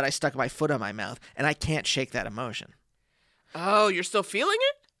shameful that I stuck my foot on my mouth, and I can't shake that emotion. Oh, you're still feeling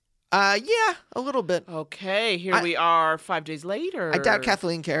it? Yeah, a little bit. Okay, here we are 5 days later. I doubt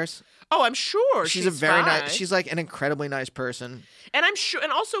Kathleen cares. Oh, I'm sure. She's a very nice... She's, like, an incredibly nice person. And I'm sure...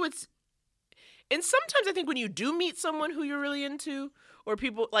 And also, it's... And sometimes I think when you do meet someone who you're really into, or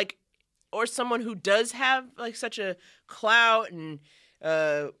people, like... Or someone who does have, like, such a clout and...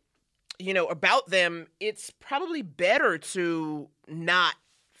 about them, it's probably better to not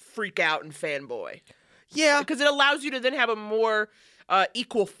freak out and fanboy. Yeah. Because it allows you to then have a more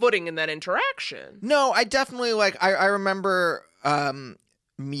equal footing in that interaction. No, I definitely, like, I remember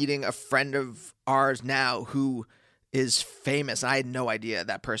meeting a friend of ours now who is famous. I had no idea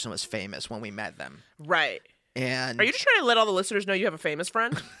that person was famous when we met them. Right. And are you just trying to let all the listeners know you have a famous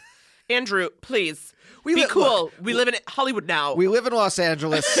friend? Andrew, please, be cool. Look, we live in Hollywood now. We live in Los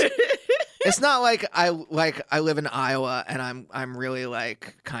Angeles. It's not like I live in Iowa and I'm really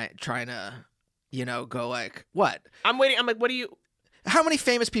like trying to, go like, what? I'm waiting. I'm like, what do you? How many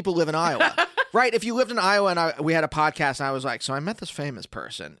famous people live in Iowa? Right? If you lived in Iowa and we had a podcast and I was like, so I met this famous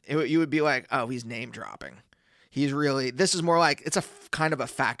person, you would be like, oh, he's name dropping. He's really, this is more like, it's a kind of a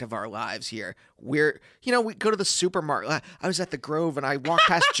fact of our lives here. We go to the supermarket. I was at the Grove and I walked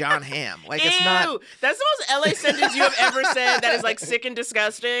past John Hamm. Like, it's not. That's the most LA sentence you have ever said that is, like, sick and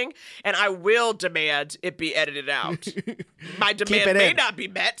disgusting. And I will demand it be edited out. My demand may not be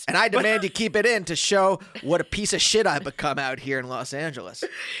met. And I demand you keep it in to show what a piece of shit I've become out here in Los Angeles.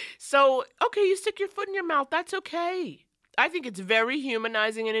 So, okay, you stick your foot in your mouth. That's okay. I think it's very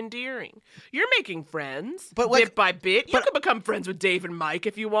humanizing and endearing. You're making friends, but bit by bit. You can become friends with Dave and Mike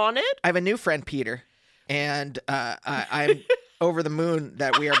if you wanted. I have a new friend, Peter, and I'm over the moon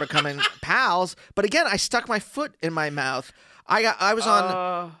that we are becoming pals. But again, I stuck my foot in my mouth. I was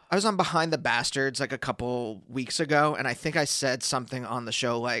on Behind the Bastards like a couple weeks ago, and I think I said something on the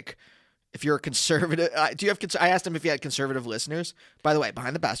show like, if you're a conservative, I asked him if he had conservative listeners. By the way,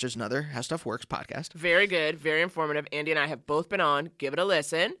 Behind the Bastards, another How Stuff Works podcast. Very good, very informative. Andy and I have both been on. Give it a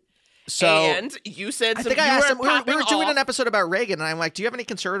listen. So, and you said I think I asked him, we were doing an episode about Reagan, and I'm like, do you have any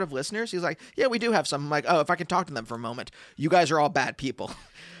conservative listeners? He's like, yeah, we do have some. I'm like, oh, if I can talk to them for a moment. You guys are all bad people.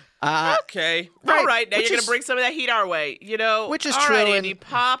 Okay. Right, All right. Now which you're going is- to bring some of that heat our way. You know? Which is All true right, in- Andy,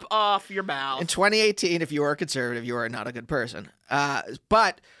 pop off your mouth. In 2018, if you are a conservative, you are not a good person.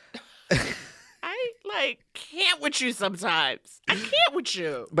 But I can't with you sometimes. I can't with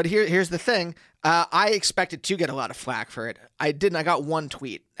you. But here's the thing. I expected to get a lot of flack for it. I didn't. I got one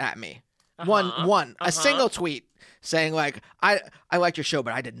tweet at me. One. A single tweet saying, like, I liked your show,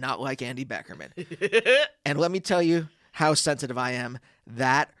 but I did not like Andy Beckerman. And let me tell you how sensitive I am.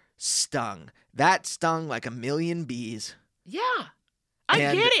 That stung. That stung like a million bees. Yeah. I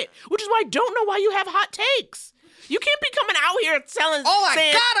And- get it. Which is why I don't know why you have hot takes. You can't be coming out here telling. All I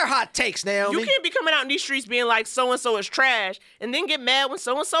saying, got are hot takes, Naomi. You can't be coming out in these streets being like so-and-so is trash and then get mad when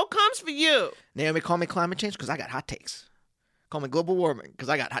so-and-so comes for you. Naomi, call me climate change because I got hot takes. Call me global warming because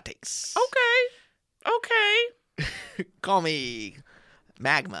I got hot takes. Okay. Call me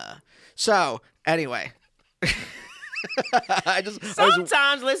magma. So, anyway.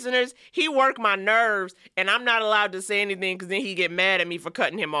 Sometimes, listeners, he work my nerves, and I'm not allowed to say anything because then he get mad at me for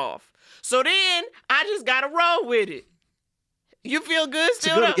cutting him off. So then I just gotta roll with it. You feel good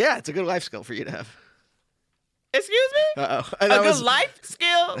still? Yeah, it's a good life skill for you to have. Excuse me? Uh-oh. A good life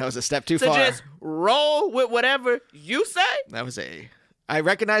skill? That was a step too to far. just roll with whatever you say? I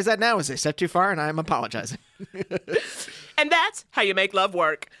recognize that now as a step too far, and I'm apologizing. And that's how you make love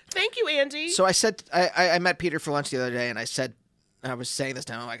work. Thank you, Andy. So I said, I met Peter for lunch the other day, and I was saying this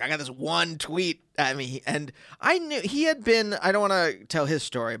to him, like, I got this one tweet at me, and I knew he had been, I don't want to tell his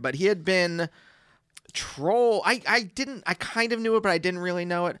story, but he had been troll. I kind of knew it, but I didn't really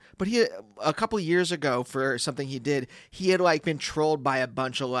know it. But a couple years ago for something he did, he had like been trolled by a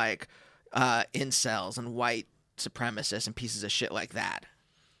bunch of like incels and white supremacists and pieces of shit like that.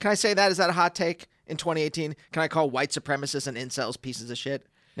 Can I say that? Is that a hot take in 2018? Can I call white supremacists and incels pieces of shit,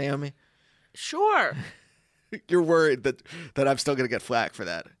 Naomi? Sure. You're worried that I'm still going to get flack for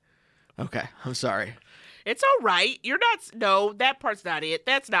that. Okay, I'm sorry. It's all right. You're not. No, that part's not it.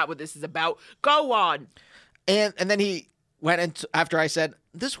 That's not what this is about. Go on. And then he went and after I said,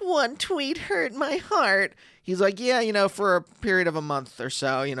 this one tweet hurt my heart. He's like, yeah, for a period of a month or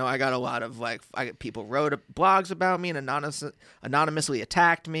so, I got a lot of people wrote blogs about me and anonymously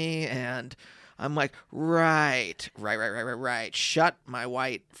attacked me. And I'm like, right. Shut my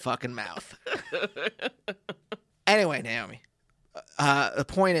white fucking mouth. Anyway, Naomi, the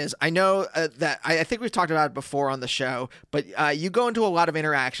point is, I know that I think we've talked about it before on the show, but you go into a lot of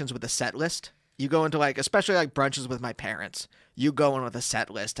interactions with a set list. You go into especially brunches with my parents. You go in with a set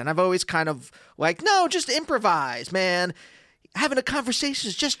list. And I've always kind of no, just improvise, man. Having a conversation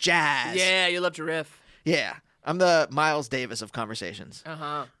is just jazz. Yeah, you love to riff. Yeah. I'm the Miles Davis of conversations.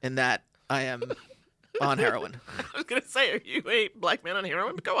 Uh-huh. In that I am on heroin. I was going to say, are you a black man on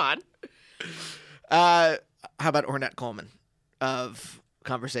heroin? But go on. How about Ornette Coleman of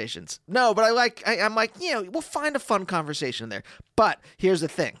conversations? No, but I'm like, we'll find a fun conversation there. But here's the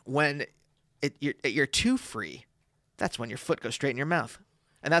thing. When you're too free, that's when your foot goes straight in your mouth.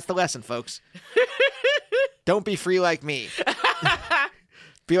 And that's the lesson, folks. Don't be free like me.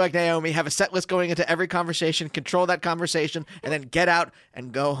 Be like Naomi. Have a set list going into every conversation. Control that conversation. And then get out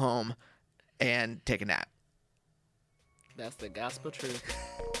and go home and take a nap. That's the gospel truth.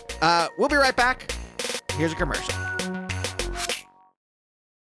 We'll be right back. Here's a commercial.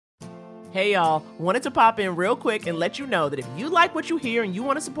 Hey y'all, wanted to pop in real quick and let you know that if you like what you hear and you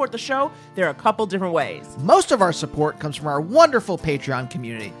want to support the show, there are a couple different ways. Most of our support comes from our wonderful Patreon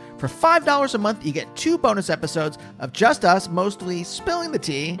community. For $5 a month, you get 2 bonus episodes of just us, mostly spilling the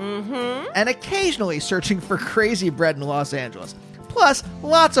tea, and occasionally searching for crazy bread in Los Angeles. Plus,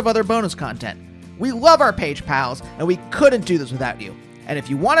 lots of other bonus content. We love our page pals, and we couldn't do this without you. And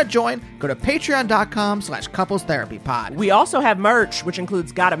if you want to join, go to patreon.com/couplestherapypod. We also have merch, which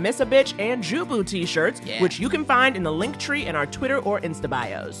includes Gotta Miss a Bitch and Jubu t-shirts, which you can find in the link tree in our Twitter or Insta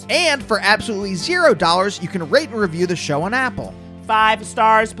bios. And for absolutely $0, you can rate and review the show on Apple. 5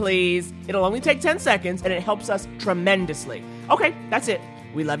 stars, please. It'll only take 10 seconds, and it helps us tremendously. Okay, that's it.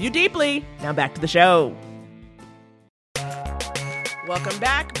 We love you deeply. Now back to the show. Welcome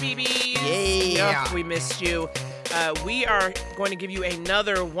back, BBs. Yeah. Oh, we missed you. We are going to give you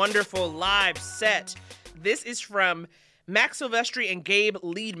another wonderful live set. This is from Max Silvestri and Gabe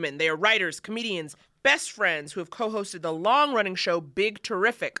Liedman. They are writers, comedians, best friends who have co-hosted the long-running show Big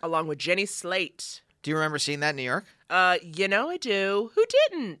Terrific along with Jenny Slate. Do you remember seeing that in New York? I do. Who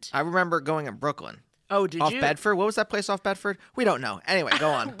didn't? I remember going in Brooklyn. Oh, did off you? Off Bedford? What was that place off Bedford? We don't know. Anyway, go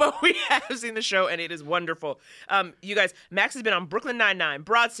on. But we have seen the show, and it is wonderful. You guys, Max has been on Brooklyn Nine-Nine,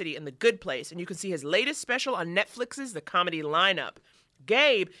 Broad City, and The Good Place, and you can see his latest special on Netflix's The Comedy Lineup.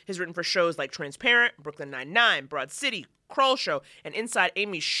 Gabe has written for shows like Transparent, Brooklyn Nine-Nine, Broad City, Kroll Show, and Inside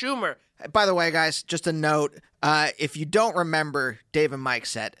Amy Schumer. By the way, guys, just a note, if you don't remember Dave and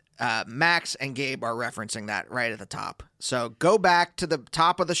Mike's set, Max and Gabe are referencing that right at the top. So go back to the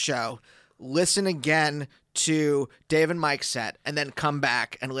top of the show, listen again to Dave and Mike's set, and then come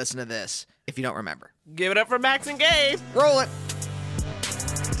back and listen to this if you don't remember. Give it up for Max and Gabe. Roll it.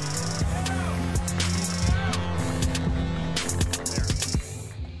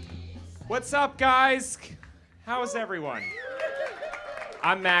 What's up, guys? How's everyone?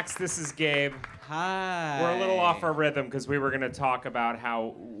 I'm Max. This is Gabe. Hi. We're a little off our rhythm because we were going to talk about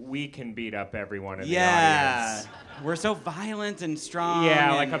how we can beat up everyone in the audience. We're so violent and strong.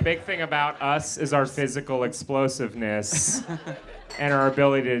 Yeah, like a big thing about us is our physical explosiveness and our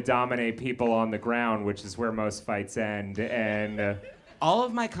ability to dominate people on the ground, which is where most fights end. And all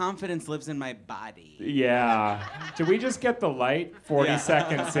of my confidence lives in my body. yeah. Did we just get the light 40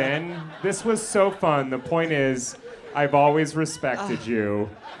 seconds in? This was so fun. The point is, I've always respected you.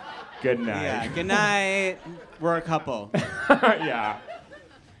 Good night. Yeah, good night. We're a couple. Yeah.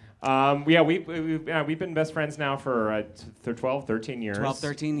 We've been best friends now for 12, 13 years. 12,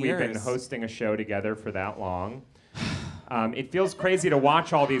 13 years. We've been hosting a show together for that long. It feels crazy to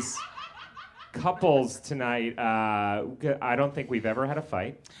watch all these couples tonight. I don't think we've ever had a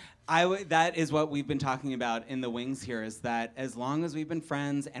fight. That is what we've been talking about in the wings here, is that as long as we've been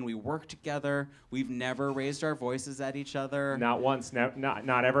friends and we work together, we've never raised our voices at each other. Not once.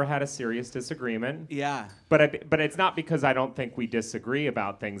 Not ever had a serious disagreement. Yeah. But it's not because I don't think we disagree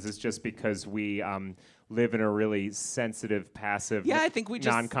about things. It's just because we live in a really sensitive, passive, I think we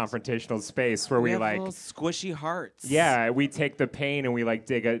just non-confrontational space where we have like little squishy hearts. Yeah, we take the pain and we like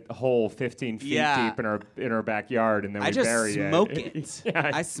dig a hole 15 feet deep in our backyard, and then we bury it. I just smoke it.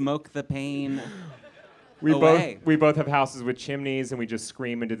 Yeah. I smoke the pain. We away. both have houses with chimneys, and we just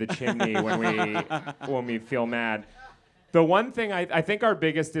scream into the chimney when we feel mad. The one thing I think our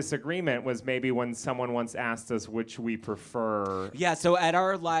biggest disagreement was maybe when someone once asked us which we prefer. Yeah, so at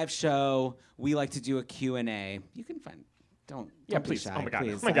our live show, we like to do a Q&A. You can find... Don't Please. be shy, Oh my God.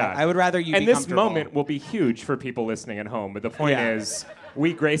 please. Oh my God. I would rather you and be this comfortable. moment will be huge for people listening at home, but the point is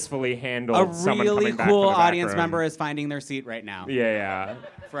we gracefully handled a someone really coming back cool from the back audience room. member is finding their seat right now. Yeah.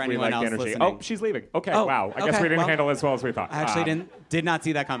 For We anyone like else the energy. listening. Oh, she's leaving. Okay, Oh, wow. I guess okay, we didn't well, handle it as well as we thought. I actually did not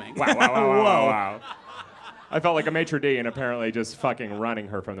see that coming. Wow. I felt like a maitre d' and apparently just fucking running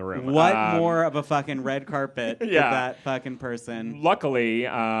her from the room. What more of a fucking red carpet did Yeah. that fucking person? Luckily,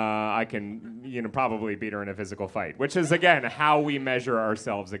 I can probably beat her in a physical fight, which is, again, how we measure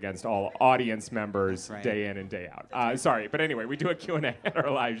ourselves against all audience members day in and day out. Sorry, but anyway, we do a Q&A at our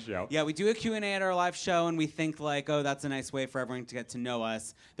live show. Yeah, we do a Q&A at our live show, and we think like, oh, that's a nice way for everyone to get to know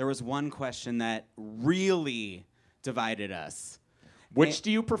us. There was one question that really divided us. Which do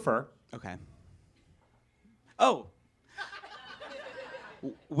you prefer? Okay. Oh.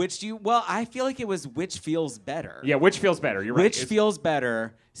 Which do you... Well, I feel like it was which feels better. Yeah, which feels better. You're right. Which feels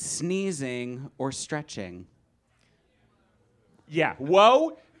better, sneezing or stretching? Yeah.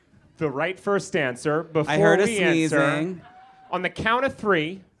 Whoa. The right first answer. Before I heard a we sneezing. answer, on the count of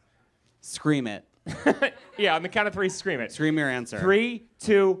 3... Scream it. Yeah, on the count of 3, scream it. Scream your answer. 3,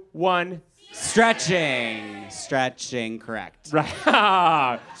 2, 1... Stretching. Stretching, correct. Right.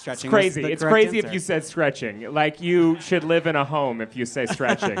 Stretching It's crazy. was the It's correct crazy answer. if you said stretching. Like you should live in a home if you say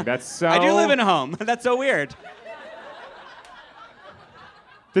stretching. That's so... I do live in a home. That's so weird.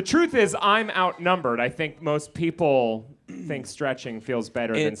 The truth is, I'm outnumbered. I think most people think stretching feels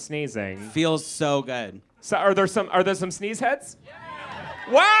better than sneezing. Feels so good. So are there some sneeze heads?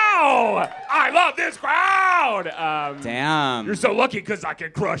 Wow! I love this crowd! Damn. You're so lucky because I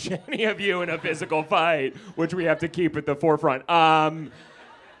can crush any of you in a physical fight, which we have to keep at the forefront.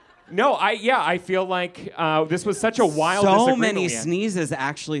 No, I feel like this was such a wild So disagreement many we had. sneezes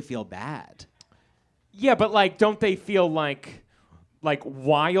actually feel bad. Yeah, but like, don't they feel like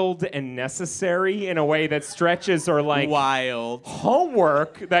wild and necessary in a way that stretches are like wild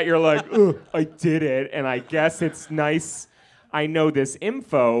homework that you're like, ugh, I did it, and I guess it's nice I know this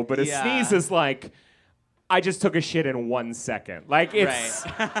info, but a sneeze is like, I just took a shit in 1 second. Like it's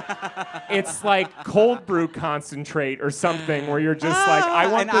it's like cold brew concentrate or something where you're just like, I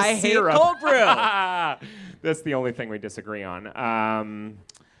want and the I hate syrup. cold brew. That's the only thing we disagree on.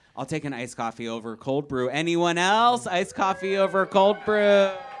 I'll take an iced coffee over cold brew. Anyone else? Iced coffee over cold brew.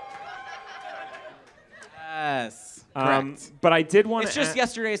 Yes. Correct. But I did want to... It's just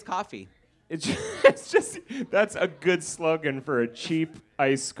yesterday's coffee. It's just that's a good slogan for a cheap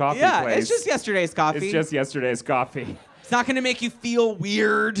iced coffee place. Yeah, it's just yesterday's coffee. It's just yesterday's coffee. It's not going to make you feel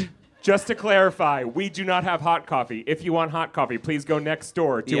weird. Just to clarify, we do not have hot coffee. If you want hot coffee, please go next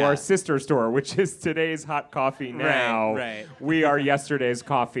door to our sister store, which is today's hot coffee now. Right. We are yesterday's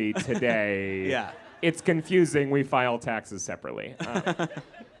coffee today. Yeah. It's confusing. We file taxes separately.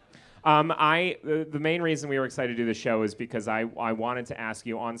 The main reason we were excited to do the show is because I wanted to ask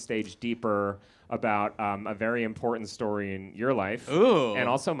you on stage deeper about a very important story in your life. Ooh. And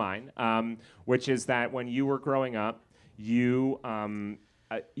also mine, which is that when you were growing up, you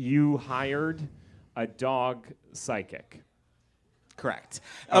hired a dog psychic. Correct.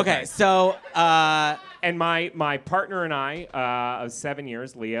 Okay, so... and my partner and I, of 7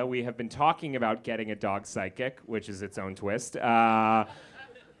 years, Leah, we have been talking about getting a dog psychic, which is its own twist.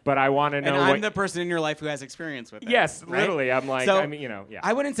 But I want to know And I'm the person in your life who has experience with it. Yes, right? literally. I'm like, So, yeah.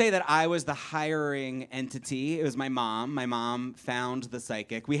 I wouldn't say that I was the hiring entity. It was my mom. My mom found the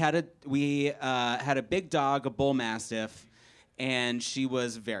psychic. We had a big dog, a bull mastiff, and she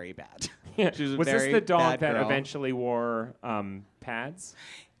was very bad. She was a Was this very the dog bad that girl. eventually wore pads?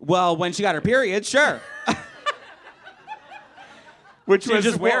 Well, when she got her period, sure. Which She'd was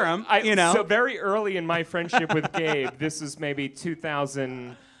just wear 'em, So very early in my friendship with Gabe, this was maybe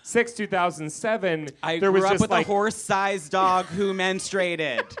 2006, 2007. I there was grew up just with a horse-sized dog who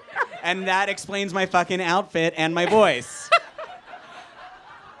menstruated, and that explains my fucking outfit and my voice.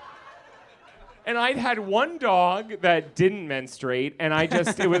 And I'd had one dog that didn't menstruate, and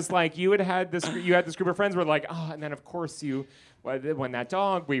it was like you had this group of friends who were like, and then of course when that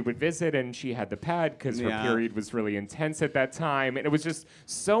dog, we would visit, and she had the pad because her period was really intense at that time, and it was just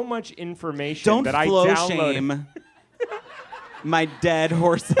so much information that I downloaded. Don't flow shame my dead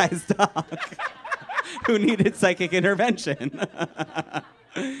horse-sized dog who needed psychic intervention.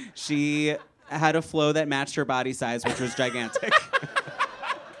 She had a flow that matched her body size, which was gigantic.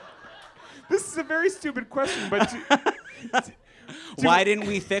 This is a very stupid question, but why didn't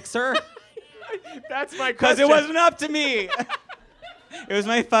we fix her? That's my question. Because it wasn't up to me. It was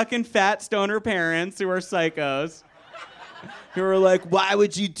my fucking fat stoner parents who were psychos. Who were like, why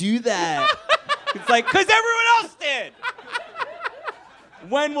would you do that? It's like, because everyone else did.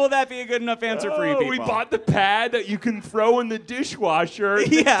 When will that be a good enough answer for you people? We bought the pad that you can throw in the dishwasher.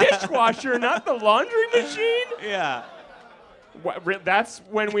 Yeah. The dishwasher, not the laundry machine? Yeah. That's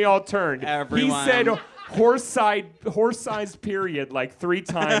when we all turned. Everyone. He said horse-sized period like 3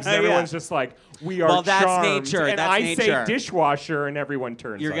 times, and everyone's just like, we are well, that's charmed. nature. And that's I nature. say dishwasher, and everyone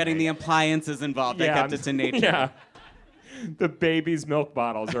turns. You're on getting me. the appliances involved. They kept it to nature. Yeah. The baby's milk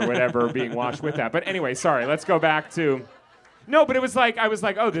bottles or whatever are being washed with that. But anyway, sorry. Let's go back to... No, but it was like, I was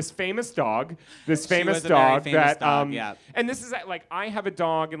like, this famous dog, was a very famous dog, yeah. And this is like, I have a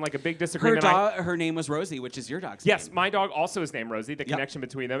dog and like a big disagreement. Her name was Rosie, which is your dog's name. Yes, my dog also is named Rosie, the connection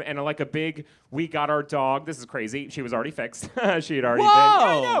between them. And like we got our dog, this is crazy, she was already fixed. She had already been.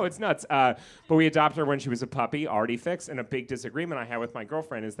 I know, it's nuts. But we adopted her when she was a puppy, already fixed. And a big disagreement I had with my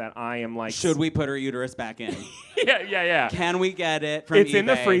girlfriend is that I am like... Should we put her uterus back in? Yeah. Can we get it from It's eBay? in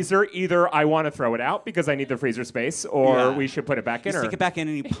the freezer. Either I want to throw it out because I need the freezer space, or we should put it back in. You stick it back in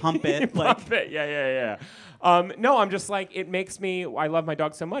and you pump it. Pump it. Yeah. No, I'm just like, it makes me, I love my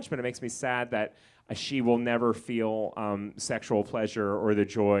dog so much, but it makes me sad that she will never feel sexual pleasure or the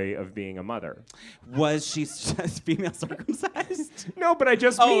joy of being a mother. Was she just female circumcised? No, but I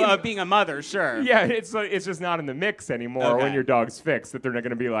just mean... being a mother, sure. Yeah, it's just not in the mix anymore when your dog's fixed, that they're not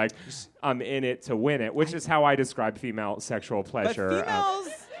going to be like, I'm in it to win it, which is how I describe female sexual pleasure. But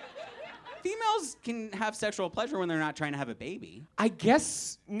females can have sexual pleasure when they're not trying to have a baby. I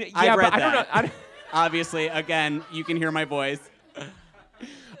guess... I've read but that. I don't know. Obviously, again, you can hear my voice.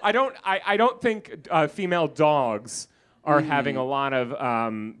 I don't think female dogs are having a lot of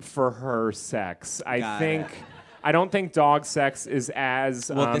for her sex. I don't think dog sex is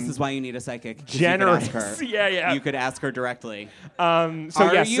as well. This is why you need a psychic. Generous. You could ask her. Yeah. You could ask her directly.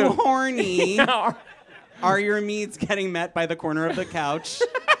 Are you horny? Are your needs getting met by the corner of the couch?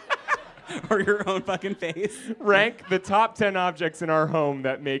 Or your own fucking face? Rank the top 10 objects in our home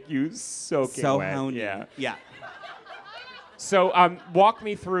that make you soaking wet. Horny. Yeah. So walk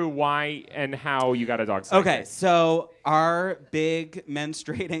me through why and how you got a dog psychic. Okay, so our big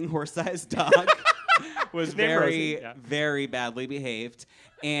menstruating horse-sized dog was very, very badly behaved.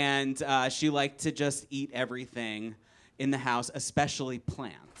 And she liked to just eat everything in the house, especially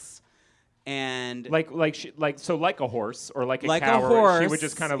plants. And like a horse or like a like cow. a horse, she would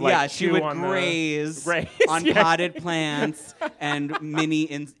just kind of she would graze on potted plants and mini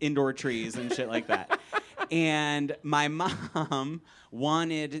indoor trees and shit like that. And my mom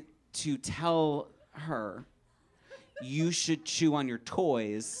wanted to tell her, you should chew on your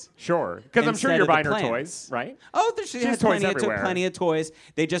toys. Sure, because I'm sure instead you're of the buying her plants." toys, right? Oh, she has had toys everywhere. plenty of toys.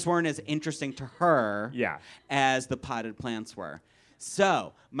 They just weren't as interesting to her Yeah. as the potted plants were.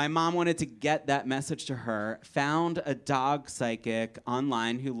 So my mom wanted to get that message to her, found a dog psychic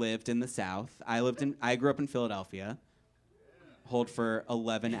online who lived in the South. I grew up in Philadelphia. Hold for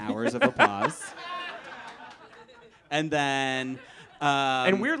 11 hours of applause. And then...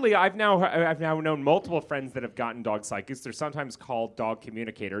 and weirdly, I've now known multiple friends that have gotten dog psychics. They're sometimes called dog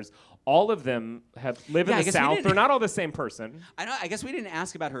communicators. All of them live in the South. They're not all the same person. I know. I guess we didn't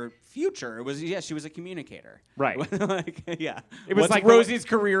ask about her future. It was she was a communicator. Right. Yeah. It was What's like Rosie's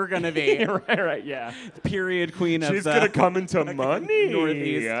career gonna be? right. Yeah. Period queen of She's the gonna come into money.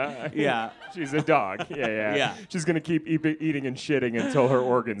 Northeast. Yeah. She's a dog. Yeah. Yeah. She's gonna keep eating and shitting until her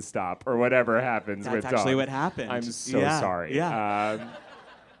organs stop or whatever happens with dogs. That's actually what happened. I'm so sorry. Yeah.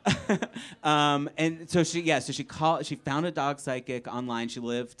 And so she found a dog psychic online. She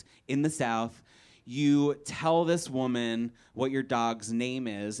lived in the South. You tell this woman what your dog's name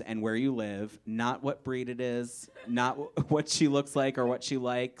is and where you live, not what breed it is, not what she looks like or what she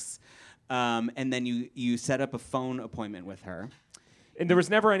likes. And then you set up a phone appointment with her. And there was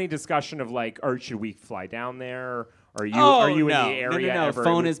never any discussion of like, or should we fly down there? Are you in the area? No. Ever?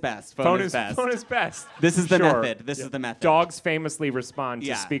 Phone is best. Phone is best. Phone is best. This is the Sure. method. This is the method. Dogs famously respond to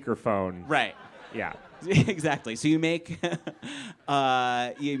Yeah. speakerphone. Right. Yeah. Exactly. So you make an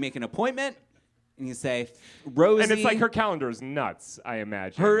appointment and you say, Rosie. And it's like her calendar is nuts, I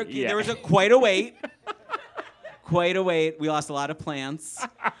imagine. There was quite a wait. Quite a wait. We lost a lot of plants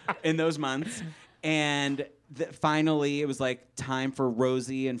in those months. And finally, it was like time for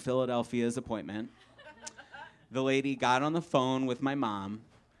Rosie in Philadelphia's appointment. The lady got on the phone with my mom,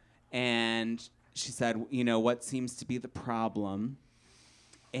 and she said, what seems to be the problem?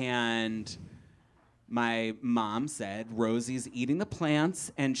 And my mom said, Rosie's eating the plants,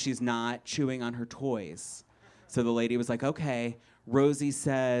 and she's not chewing on her toys. So the lady was like, okay. Rosie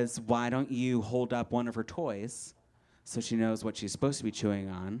says, why don't you hold up one of her toys so she knows what she's supposed to be chewing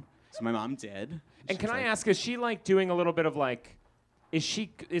on? So my mom did. And can I ask, is she like doing a little bit of like, is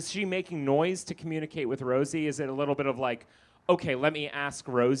she making noise to communicate with Rosie? Is it a little bit of like, okay, let me ask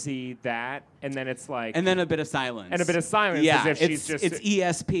Rosie that, and then it's like, and then a bit of silence. And a bit of silence, Yeah, as if she's just it's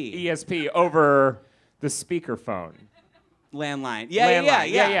ESP. ESP over the speakerphone. Landline. Landline. Yeah.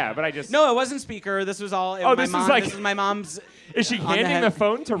 Yeah, but I just... No, it wasn't speaker. This was all... Oh, this is my mom's... Is she handing the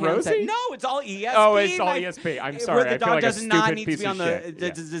phone to Rosie? No, it's all ESP. Oh, it's all ESP. I'm sorry. The I feel dog like does a not stupid need piece to be on of the... shit.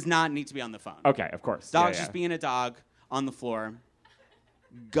 It does not need to be on the phone. Okay, of course. Dog's just being a dog on the floor,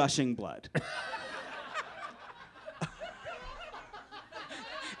 gushing blood.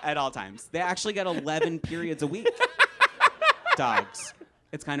 At all times. They actually get 11 periods a week. Dogs.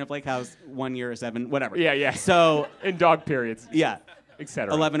 It's kind of like how 1 year or 7, whatever. Yeah. So in dog periods. Yeah.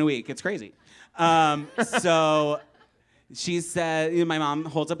 Etc. 11 a week. It's crazy. So she said, my mom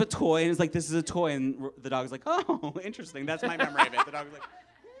holds up a toy and is like, this is a toy. And the dog's like, oh, interesting. That's my memory of it. The dog's like,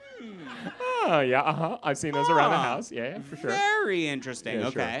 Oh, yeah, I've seen those around the house. Yeah, for sure. very interesting. Yeah,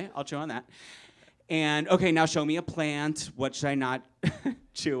 Okay, I'll chew on that. And, okay, now show me a plant. What should I not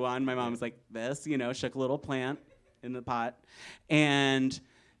chew on? My mom was like, this, shook a little plant in the pot. And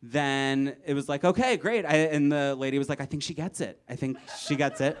then it was like, okay, great. And the lady was like, I think she gets it.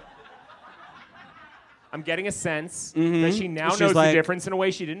 I'm getting a sense that she now She's knows like, the difference in a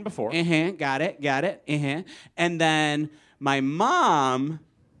way she didn't before. Got it. And then my mom,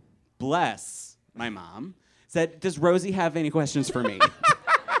 bless my mom, said, does Rosie have any questions for me?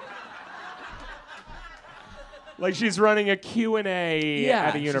 Like she's running a Q&A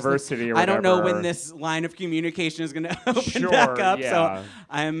at a university or whatever. I don't know when this line of communication is going to open back up, so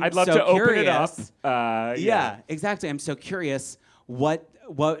I'd love so to curious. open it up. Yeah, exactly. I'm so curious. What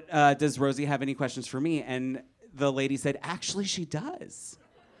does Rosie have any questions for me? And the lady said, actually, she does.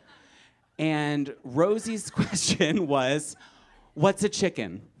 And Rosie's question was, what's a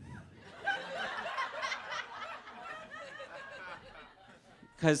chicken?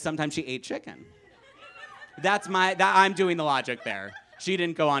 Because sometimes she ate chicken. I'm doing the logic there. She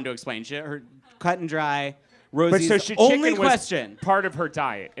didn't go on to explain. Her cut and dry. Rosie's only question. Was part of her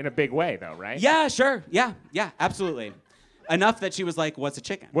diet in a big way, though, right? Yeah, sure. Yeah, absolutely. Enough that she was like, "What's a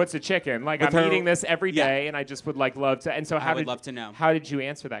chicken?" What's a chicken? Like With I'm her- eating this every day, and I just would love to. And so I would love to know. How did you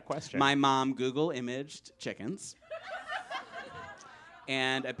answer that question? My mom Google imaged chickens.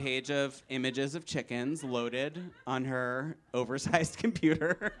 And a page of images of chickens loaded on her oversized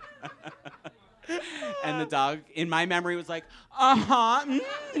computer. And the dog, in my memory, was like, oh,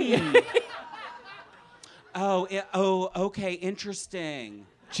 okay, interesting.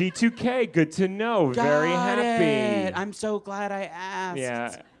 G2K, good to know. Very happy. It. I'm so glad I asked.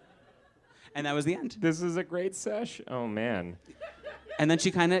 Yeah. And that was the end. This is a great sesh. Oh, man. And then she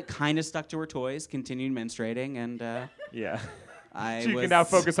kind of stuck to her toys, continued menstruating, and yeah. She can now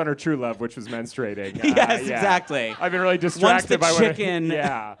focus on her true love, which was menstruating. Yes, exactly. I've been really distracted by chicken.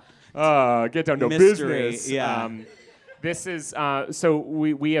 Yeah. Get down to mystery. business. Yeah. This is so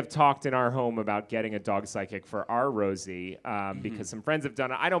we have talked in our home about getting a dog psychic for our Rosie because some friends have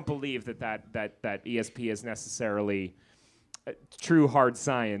done it. I don't believe that ESP is necessarily true hard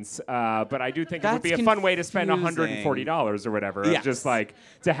science, but I do think it would be a fun way to spend $140 or whatever. Yes. Just like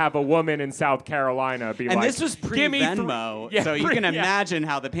to have a woman in South Carolina be like, and this was pre-Venmo, so you can imagine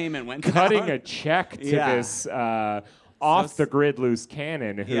how the payment went down. Cutting a check to this off-the-grid loose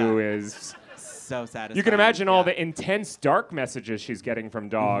cannon who is... so satisfying. You can imagine all the intense dark messages she's getting from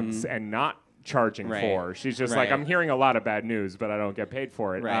dogs and not charging for. She's just like, I'm hearing a lot of bad news, but I don't get paid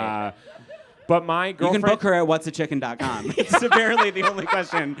for it. Right. But my girlfriend... You can book her at whatsachicken.com. It's apparently the only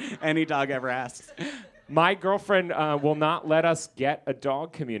question any dog ever asks. My girlfriend will not let us get a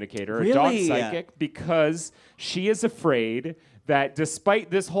dog communicator, a dog psychic, because she is afraid that despite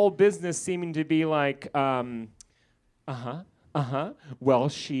this whole business seeming to be like, well,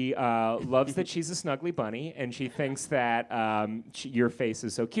 she loves that she's a snuggly bunny, and she thinks that your face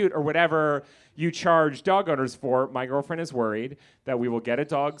is so cute, or whatever you charge dog owners for. My girlfriend is worried that we will get a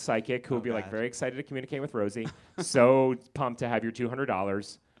dog psychic who will be like very excited to communicate with Rosie, so pumped to have your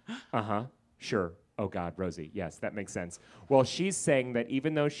 $200. Sure. Oh, God, Rosie. Yes, that makes sense. Well, she's saying that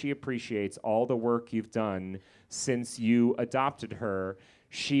even though she appreciates all the work you've done since you adopted her,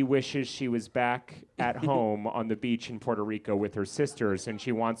 she wishes she was back at home on the beach in Puerto Rico with her sisters, and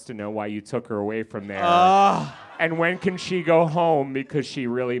she wants to know why you took her away from there. And when can she go home because she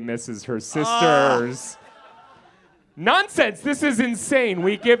really misses her sisters. Nonsense. This is insane.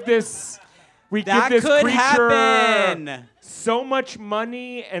 We give this creature happen. so much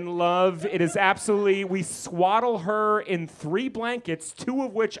money and love. It is absolutely, we swaddle her in 3 blankets, 2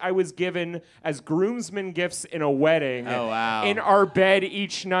 of which I was given as groomsmen gifts in a wedding. Oh, wow. In our bed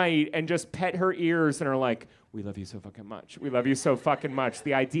each night, and just pet her ears and are like, we love you so fucking much. We love you so fucking much.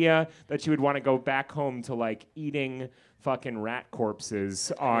 The idea that she would want to go back home to like eating fucking rat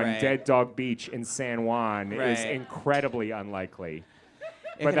corpses on Dead Dog Beach in San Juan is incredibly unlikely.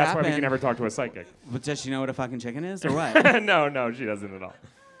 But that's why we can never talk to a psychic. But does she know what a fucking chicken is, or what? No, she doesn't at all.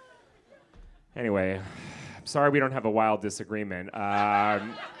 Anyway, I'm sorry we don't have a wild disagreement.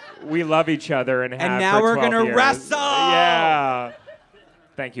 We love each other and have And now for we're 12 gonna years. wrestle! Yeah.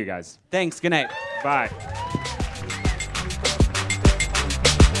 Thank you, guys. Thanks. Good night. Bye.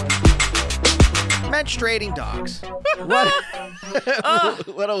 Menstruating dogs.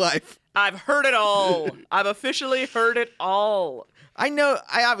 What a life. I've heard it all. I've officially heard it all. I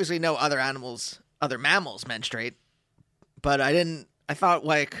obviously know other mammals menstruate, but I thought,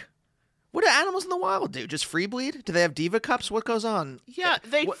 like, what do animals in the wild do? Just free bleed? Do they have diva cups? What goes on? Yeah,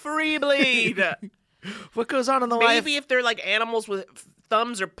 they free bleed. What goes on in the life? Maybe if they're like animals with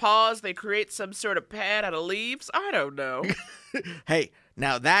thumbs or paws, they create some sort of pad out of leaves. I don't know. Hey,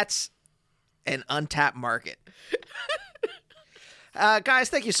 now that's an untapped market. Guys,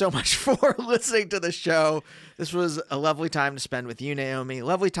 thank you so much for listening to the show. This was a lovely time to spend with you, Naomi.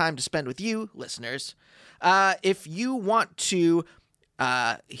 Lovely time to spend with you, listeners. If you want to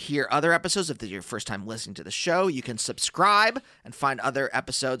hear other episodes, if this is your first time listening to the show, you can subscribe and find other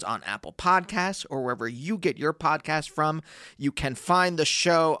episodes on Apple Podcasts or wherever you get your podcast from. You can find the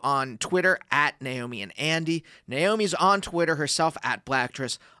show on Twitter at Naomi and Andy. Naomi's on Twitter herself at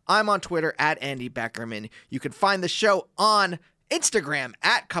Blacktress. I'm on Twitter at Andy Beckerman. You can find the show on Instagram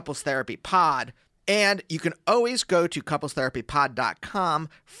at Couples Therapy Pod. And you can always go to couplestherapypod.com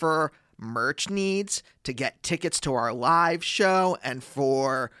for merch needs, to get tickets to our live show, and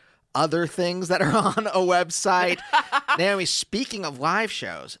for other things that are on a website. Naomi, speaking of live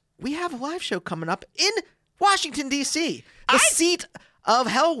shows, we have a live show coming up in Washington, D.C., the seat of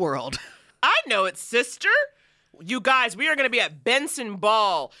Hell World. I know it, sister. You guys, we are going to be at Benson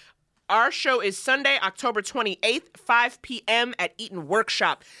Ball. Our show is Sunday, October 28th, 5 p.m. at Eaton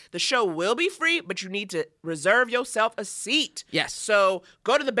Workshop. The show will be free, but you need to reserve yourself a seat. Yes. So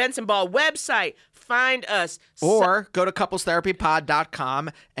go to the Benson Ball website, find us. Or go to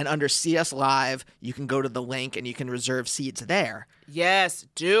couplestherapypod.com, and under See Us Live, you can go to the link and you can reserve seats there. Yes,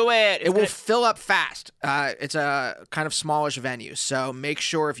 do it. It will fill up fast. It's a kind of smallish venue, so make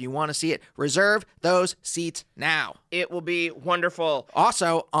sure if you want to see it, reserve those seats now. It will be wonderful.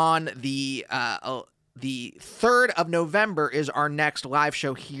 Also, on the 3rd of November is our next live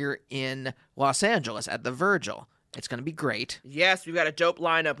show here in Los Angeles at the Virgil. It's going to be great. Yes, we've got a dope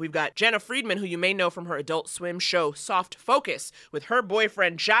lineup. We've got Jenna Friedman, who you may know from her Adult Swim show Soft Focus, with her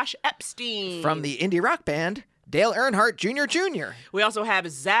boyfriend Josh Epstein. From the indie rock band Dale Earnhardt Jr. We also have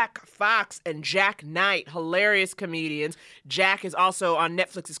Zach Fox and Jack Knight, hilarious comedians. Jack is also on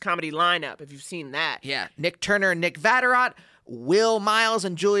Netflix's comedy lineup, if you've seen that. Yeah, Nick Turner and Nick Vatterott, Will Miles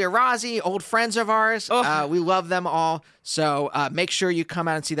and Julia Rossi, old friends of ours. We love them all. So make sure you come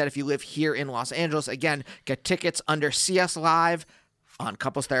out and see that if you live here in Los Angeles. Again, get tickets under CS Live on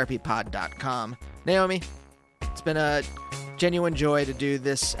couplestherapypod.com. Naomi, it's been a genuine joy to do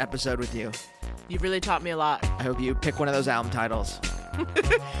this episode with you. You've really taught me a lot. I hope you pick one of those album titles.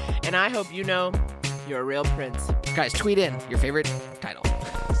 And I hope you know you're a real prince. Guys, tweet in your favorite title.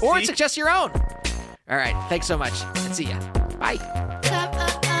 Or suggest your own. All right. Thanks so much. And see ya. Bye.